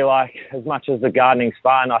 absolutely. Like, as much as the gardening's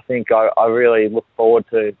fun, I think I really look forward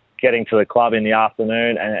to getting to the club in the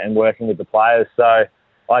afternoon and working with the players. So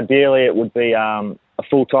ideally it would be a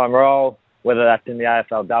full-time role, whether that's in the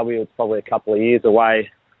AFLW. It's probably a couple of years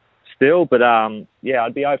away still. But, yeah,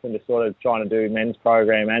 I'd be open to sort of trying to do men's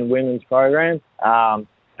program and women's program. And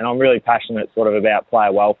I'm really passionate sort of about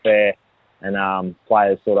player welfare and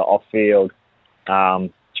players sort of off-field,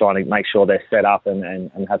 trying to make sure they're set up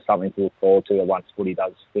and have something to look forward to once footy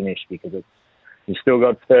does finish, because you've still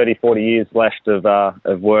got 30, 40 years left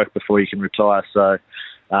of work before you can retire. So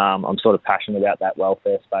I'm sort of passionate about that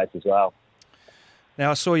welfare space as well.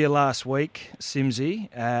 Now, I saw you last week, Simsy,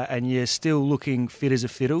 and you're still looking fit as a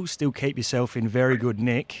fiddle, still keep yourself in very good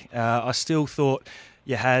nick. I still thought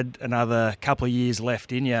you had another couple of years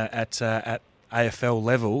left in you at AFL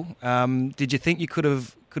level. Did you think you could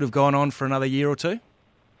have gone on for another year or two?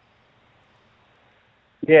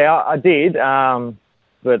 Yeah, I did,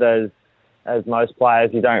 but as most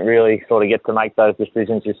players, you don't really sort of get to make those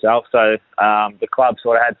decisions yourself. So the club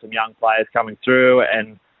sort of had some young players coming through,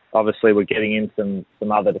 and obviously we're getting in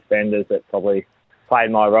some other defenders that probably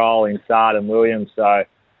played my role in Sard and Williams. So it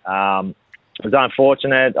was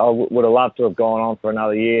unfortunate. I would have loved to have gone on for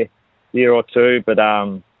another year or two, but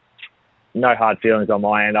no hard feelings on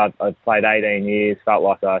my end. I've played 18 years, felt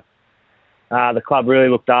like the club really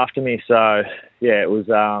looked after me. So yeah, it was,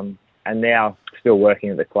 and now still working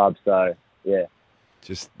at the club. So yeah.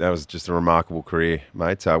 That was just a remarkable career,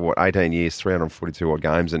 mate. 18 years, 342 odd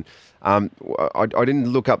games, and I didn't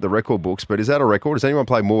look up the record books, but is that a record? Has anyone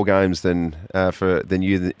played more games than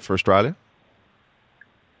you for Australia?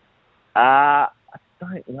 I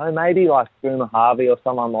don't know. Maybe like Boomer Harvey or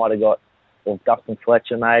someone might have got, or Dustin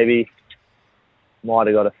Fletcher maybe might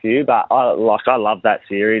have got a few. But I love that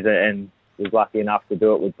series and was lucky enough to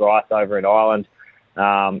do it with Bryce over in Ireland.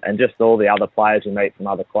 And just all the other players you meet from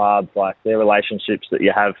other clubs, like their relationships that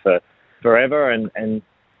you have for forever. And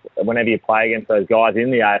whenever you play against those guys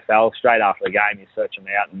in the AFL, straight after the game, you search them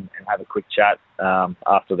out and have a quick chat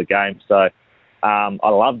after the game. So I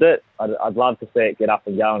loved it. I'd love to see it get up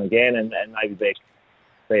and going again and maybe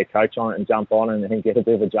be a coach on it and jump on and get a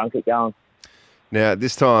bit of a junket going. Now,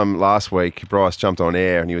 this time last week, Bryce jumped on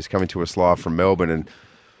air and he was coming to us live from Melbourne. And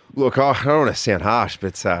look, I don't want to sound harsh,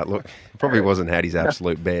 but look, probably wasn't at his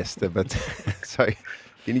absolute best. But so,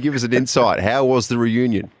 can you give us an insight? How was the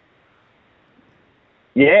reunion?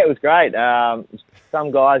 Yeah, it was great.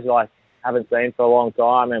 Some guys I haven't seen for a long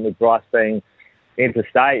time, and with Bryce being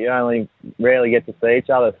interstate, you only rarely get to see each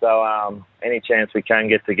other. So any chance we can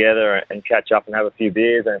get together and catch up and have a few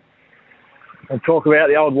beers and talk about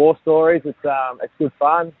the old war stories, it's good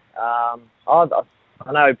fun.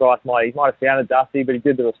 I know Bryce might have sounded dusty, but he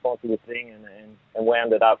did the responsible thing and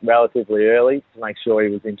wound it up relatively early to make sure he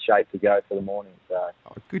was in shape to go for the morning. So,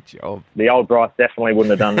 good job. The old Bryce definitely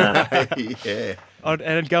wouldn't have done that.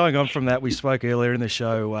 And going on from that, we spoke earlier in the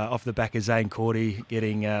show off the back of Zane Cordy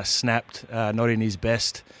getting snapped, not in his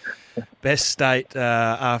best state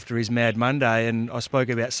after his Mad Monday. And I spoke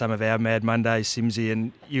about some of our Mad Mondays, Simsy,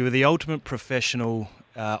 and you were the ultimate professional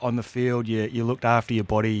on the field. You looked after your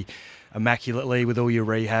body immaculately with all your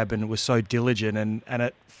rehab and was so diligent, and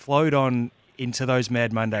it flowed on into those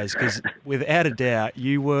Mad Mondays, because without a doubt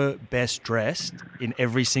you were best dressed in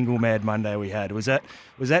every single Mad Monday we had. Was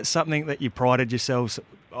that something that you prided yourself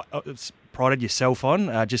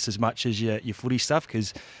on just as much as your footy stuff?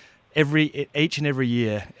 Because each and every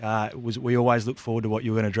year we always looked forward to what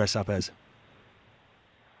you were going to dress up as.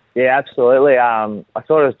 Yeah, absolutely. I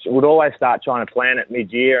sort of would always start trying to plan it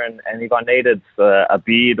mid-year, and if I needed a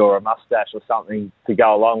beard or a mustache or something to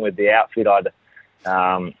go along with the outfit, I'd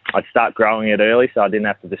start growing it early, so I didn't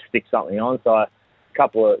have to just stick something on. So a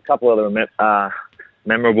couple of the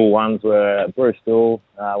memorable ones were Bruce Dool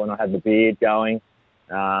when I had the beard going,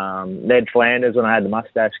 Ned Flanders when I had the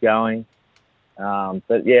mustache going.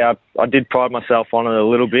 But yeah, I did pride myself on it a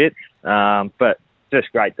little bit, but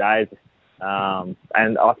just great days.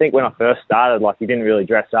 And I think when I first started, you didn't really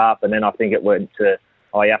dress up, and then I think it went to,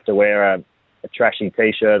 you have to wear a trashy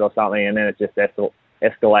T-shirt or something, and then it just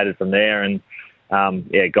escalated from there. And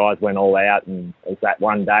guys went all out, and it was that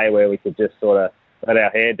one day where we could just sort of let our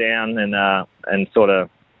hair down and sort of,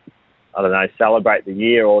 I don't know, celebrate the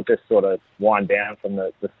year, or just sort of wind down from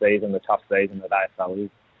the season, the tough season that AFL is.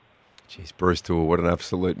 Jeez, Bruce Dool, what an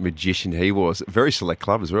absolute magician he was. Very select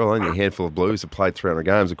club as well. Only a handful of Blues have played 300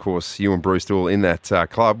 games. Of course, you and Bruce Dool in that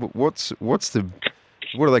club. What do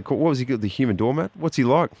they call? What was he called? The human doormat? What's he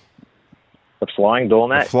like? The flying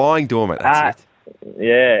doormat. The flying doormat. That's it.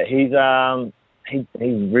 Yeah, he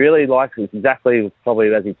really likes it exactly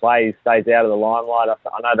probably as he plays. He stays out of the limelight.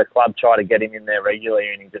 I know the club try to get him in there regularly,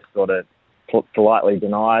 and he just sort of politely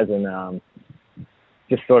denies and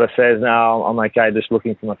just sort of says, no, I'm okay, just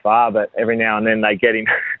looking from afar. But every now and then they get him.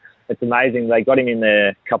 It's amazing. They got him in there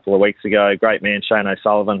a couple of weeks ago. A great man, Shane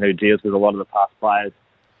O'Sullivan, who deals with a lot of the past players,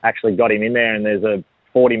 actually got him in there, and there's a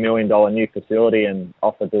 $40 million new facility and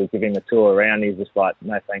offered to give him a tour around. He's just like,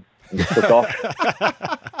 no thanks, and just took off.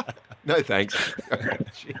 No thanks.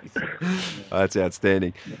 Jeez. That's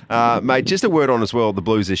outstanding. Mate, just a word on as well, the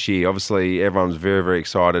Blues this year. Obviously, everyone's very, very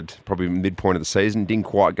excited, probably midpoint of the season. Didn't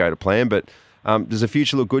quite go to plan, but does the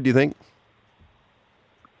future look good, do you think?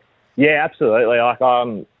 Yeah, absolutely.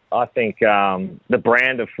 I think the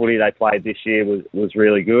brand of footy they played this year was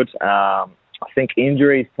really good. I think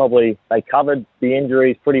injuries they covered the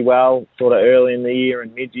injuries pretty well sort of early in the year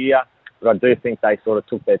and mid-year, but I do think they sort of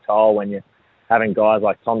took their toll when you're having guys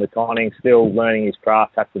like Tom DeConning still learning his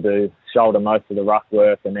craft, have to shoulder most of the ruck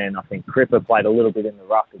work, and then I think Cripper played a little bit in the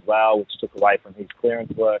ruck as well, which took away from his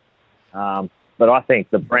clearance work. But I think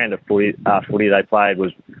the brand of footy they played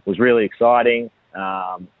was really exciting.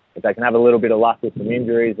 If they can have a little bit of luck with some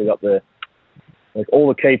injuries, they've got all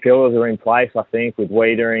the key pillars are in place, I think, with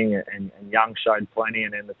Wiedering and Young showed plenty,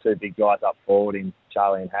 and then the two big guys up forward in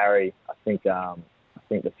Charlie and Harry. I think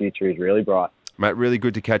the future is really bright. Mate, really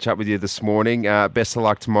good to catch up with you this morning. Best of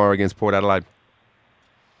luck tomorrow against Port Adelaide.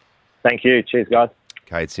 Thank you. Cheers, guys.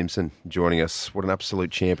 Cade Simpson joining us. What an absolute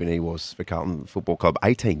champion he was for Carlton Football Club.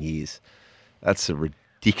 18 years. That's a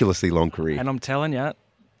ridiculously long career. And I'm telling you,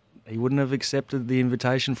 he wouldn't have accepted the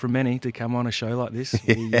invitation from many to come on a show like this.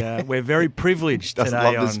 We're very privileged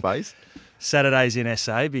today on space. Saturdays in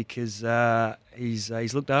SA because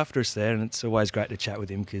he's looked after us there, and it's always great to chat with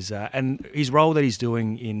him because and his role that he's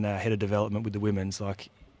doing in head of development with the women's, like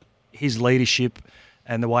his leadership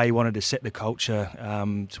and the way he wanted to set the culture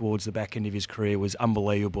towards the back end of his career was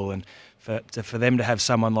unbelievable. And for them to have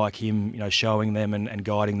someone like him, showing them and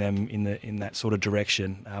guiding them in that sort of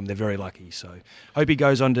direction, they're very lucky. So hope he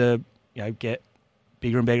goes on to get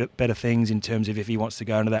bigger and better things in terms of if he wants to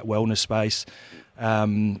go into that wellness space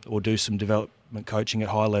or do some development coaching at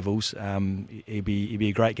high levels. He'd be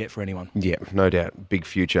a great get for anyone. Yeah, no doubt. Big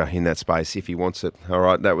future in that space if he wants it. All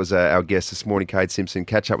right, that was our guest this morning, Cade Simpson.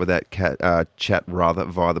 Catch up with that chat via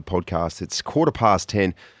the podcast. It's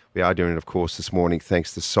 10:15. We are doing it, of course, this morning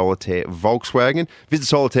thanks to Solitaire Volkswagen. Visit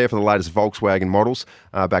Solitaire for the latest Volkswagen models.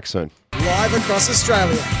 Back soon. Live across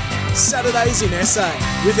Australia. Saturdays in SA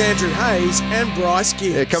with Andrew Hayes and Bryce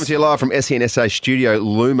Gibbs. Coming to you live from SENSA Studio,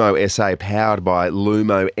 Lumo SA, powered by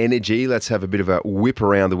Lumo Energy. Let's have a bit of a whip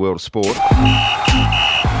around the world of sport.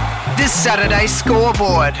 This Saturday's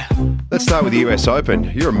scoreboard. Let's start with the US Open.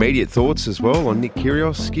 Your immediate thoughts as well on Nick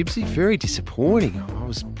Kyrgios. Gibbsy, very disappointing. I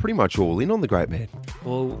was pretty much all in on the great man.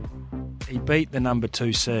 Well, he beat the number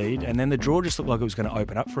 2 seed, and then the draw just looked like it was going to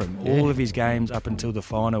open up for him. Yeah. All of his games up until the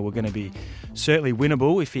final were going to be certainly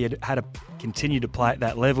winnable if he had to continue to play at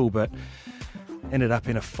that level, but ended up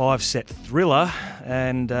in a 5-set thriller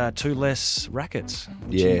and 2 less rackets,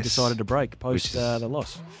 which he decided to break post the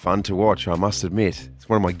loss. Fun to watch, I must admit. It's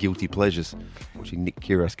one of my guilty pleasures, watching Nick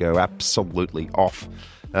Kyrgios go absolutely off.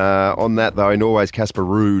 On that, though, Norway's Casper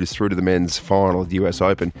Ruud is through to the men's final of the US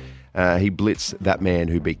Open. He blitzed that man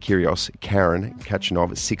who beat Kyrgios, Karen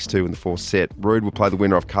Khachanov, at 6-2 in the 4th set. Ruud will play the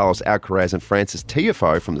winner of Carlos Alcaraz and Francis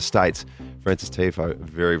Tiafoe from the States. Francis Tiafoe,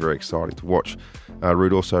 very, very exciting to watch.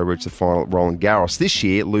 Ruud also reached the final at Roland Garros this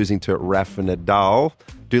year, losing to Rafa Nadal.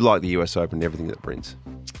 Do like the US Open and everything that it brings.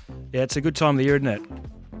 Yeah, it's a good time of the year, isn't it?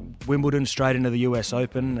 Wimbledon straight into the US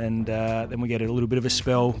Open, and then we get a little bit of a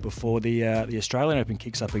spell before the Australian Open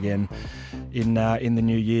kicks up again in the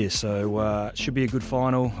new year. So should be a good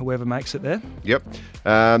final, whoever makes it there. Yep.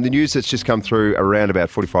 The news that's just come through around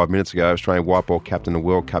about 45 minutes ago, Australian white ball captain and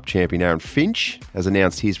World Cup champion Aaron Finch has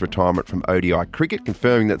announced his retirement from ODI cricket,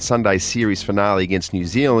 confirming that Sunday's series finale against New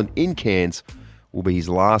Zealand in Cairns will be his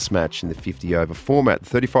last match in the 50-over format.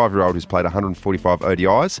 The 35-year-old, who's played 145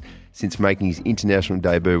 ODIs since making his international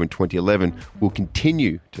debut in 2011, will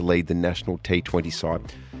continue to lead the national T20 side.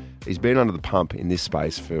 He's been under the pump in this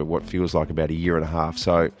space for what feels like about a year and a half.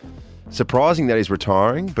 So surprising that he's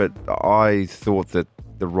retiring, but I thought that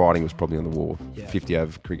the writing was probably on the wall.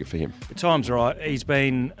 50-over cricket for him. The time's right. He's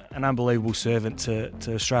been an unbelievable servant to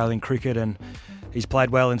Australian cricket, and he's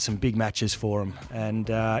played well in some big matches for him. And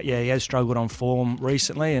he has struggled on form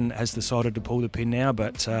recently and has decided to pull the pin now.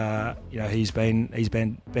 But he's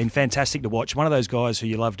been fantastic to watch. One of those guys who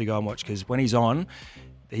you love to go and watch, because when he's on,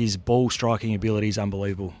 his ball striking ability is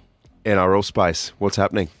unbelievable. NRL space, what's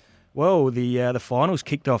happening? Well, the finals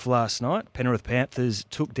kicked off last night. Penrith Panthers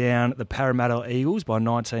took down the Parramatta Eagles by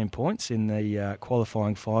 19 points in the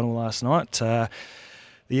qualifying final last night.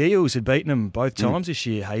 The Eagles had beaten them both times this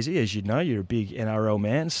year, Hazy. As you know, you're a big NRL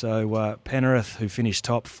man. So Penrith, who finished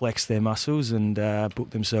top, flexed their muscles and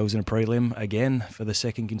booked themselves in a prelim again for the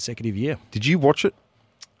second consecutive year. Did you watch it?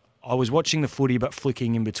 I was watching the footy, but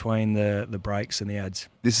flicking in between the breaks and the ads.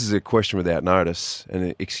 This is a question without notice,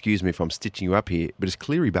 and excuse me if I'm stitching you up here, but is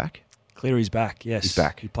Cleary back? Cleary's back, yes. He's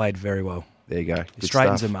back. He played very well. There you go. He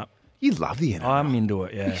straightens him up. You love the NRL. I'm into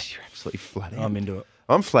it, yeah. You're absolutely flat out. I'm into it.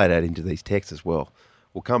 I'm flat out into these texts as well.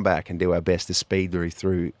 We'll come back and do our best to speed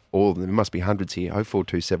through all of them. There must be hundreds here.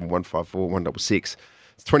 0427 154 166.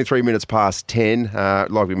 It's 23 minutes past 10.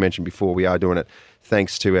 Like we mentioned before, we are doing it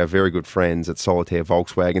thanks to our very good friends at Solitaire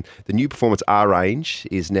Volkswagen. The new Performance R range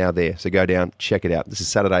is now there, so go down, check it out. This is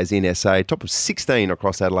Saturdays in SA. Top of 16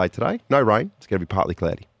 across Adelaide today. No rain. It's going to be partly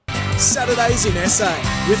cloudy. Saturdays in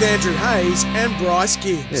SA with Andrew Hayes and Bryce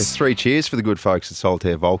Gibbs. Yes, 3 cheers for the good folks at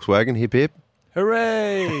Solitaire Volkswagen. Hip, hip.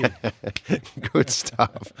 Hooray! Good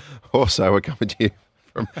stuff. Also, we're coming to you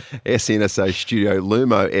from SNSA Studio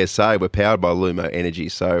Lumo SA. We're powered by Lumo Energy.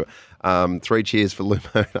 So 3 cheers for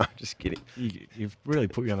Lumo. No, I'm just kidding. You've really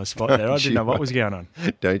put me on the spot there. I didn't know what was going on.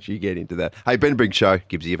 Don't you get into that. Hey, been a big show,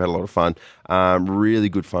 Gibbsy. You've had a lot of fun. Really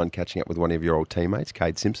good fun catching up with one of your old teammates,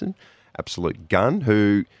 Cade Simpson. Absolute gun,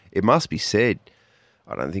 who, it must be said,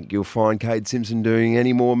 I don't think you'll find Cade Simpson doing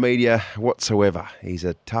any more media whatsoever. He's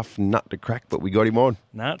a tough nut to crack, but we got him on.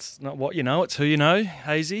 No, it's not what you know, it's who you know,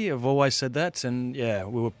 Hazy. I've always said that, and yeah,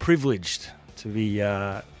 we were privileged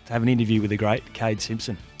to have an interview with the great Cade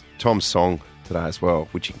Simpson. Tom's song today as well,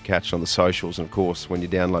 which you can catch on the socials, and of course when you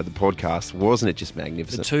download the podcast. Wasn't it just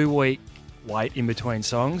magnificent? The 2-week wait in between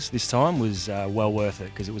songs this time was well worth it,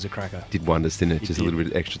 because it was a cracker. Did wonders, didn't it? Just a little bit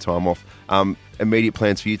of extra time off. Immediate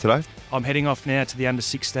plans for you today? I'm heading off now to the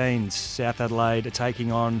under-16s. South Adelaide are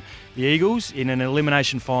taking on the Eagles in an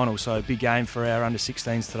elimination final, so big game for our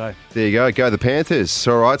under-16s today. There you go. Go the Panthers.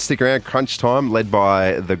 All right, stick around. Crunch time, led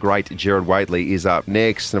by the great Gerard Whateley, is up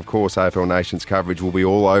next. And, of course, AFL Nations coverage will be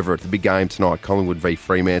all over it. The big game tonight, Collingwood v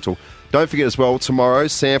Fremantle. Don't forget as well, tomorrow,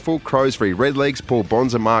 Sample, Crows v Redlegs, Paul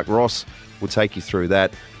Bonza, Mark Ross will take you through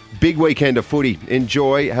that. Big weekend of footy.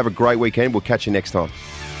 Enjoy. Have a great weekend. We'll catch you next time.